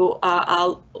you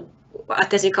are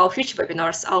attending our future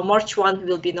webinars. Our March one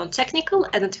will be non-technical,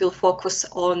 and it will focus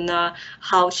on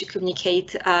how to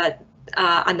communicate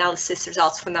analysis,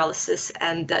 results for analysis,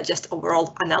 and just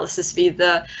overall analysis with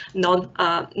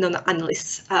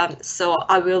non-analysts. So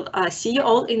I will see you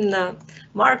all in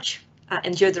March.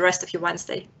 Enjoy the rest of your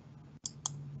Wednesday.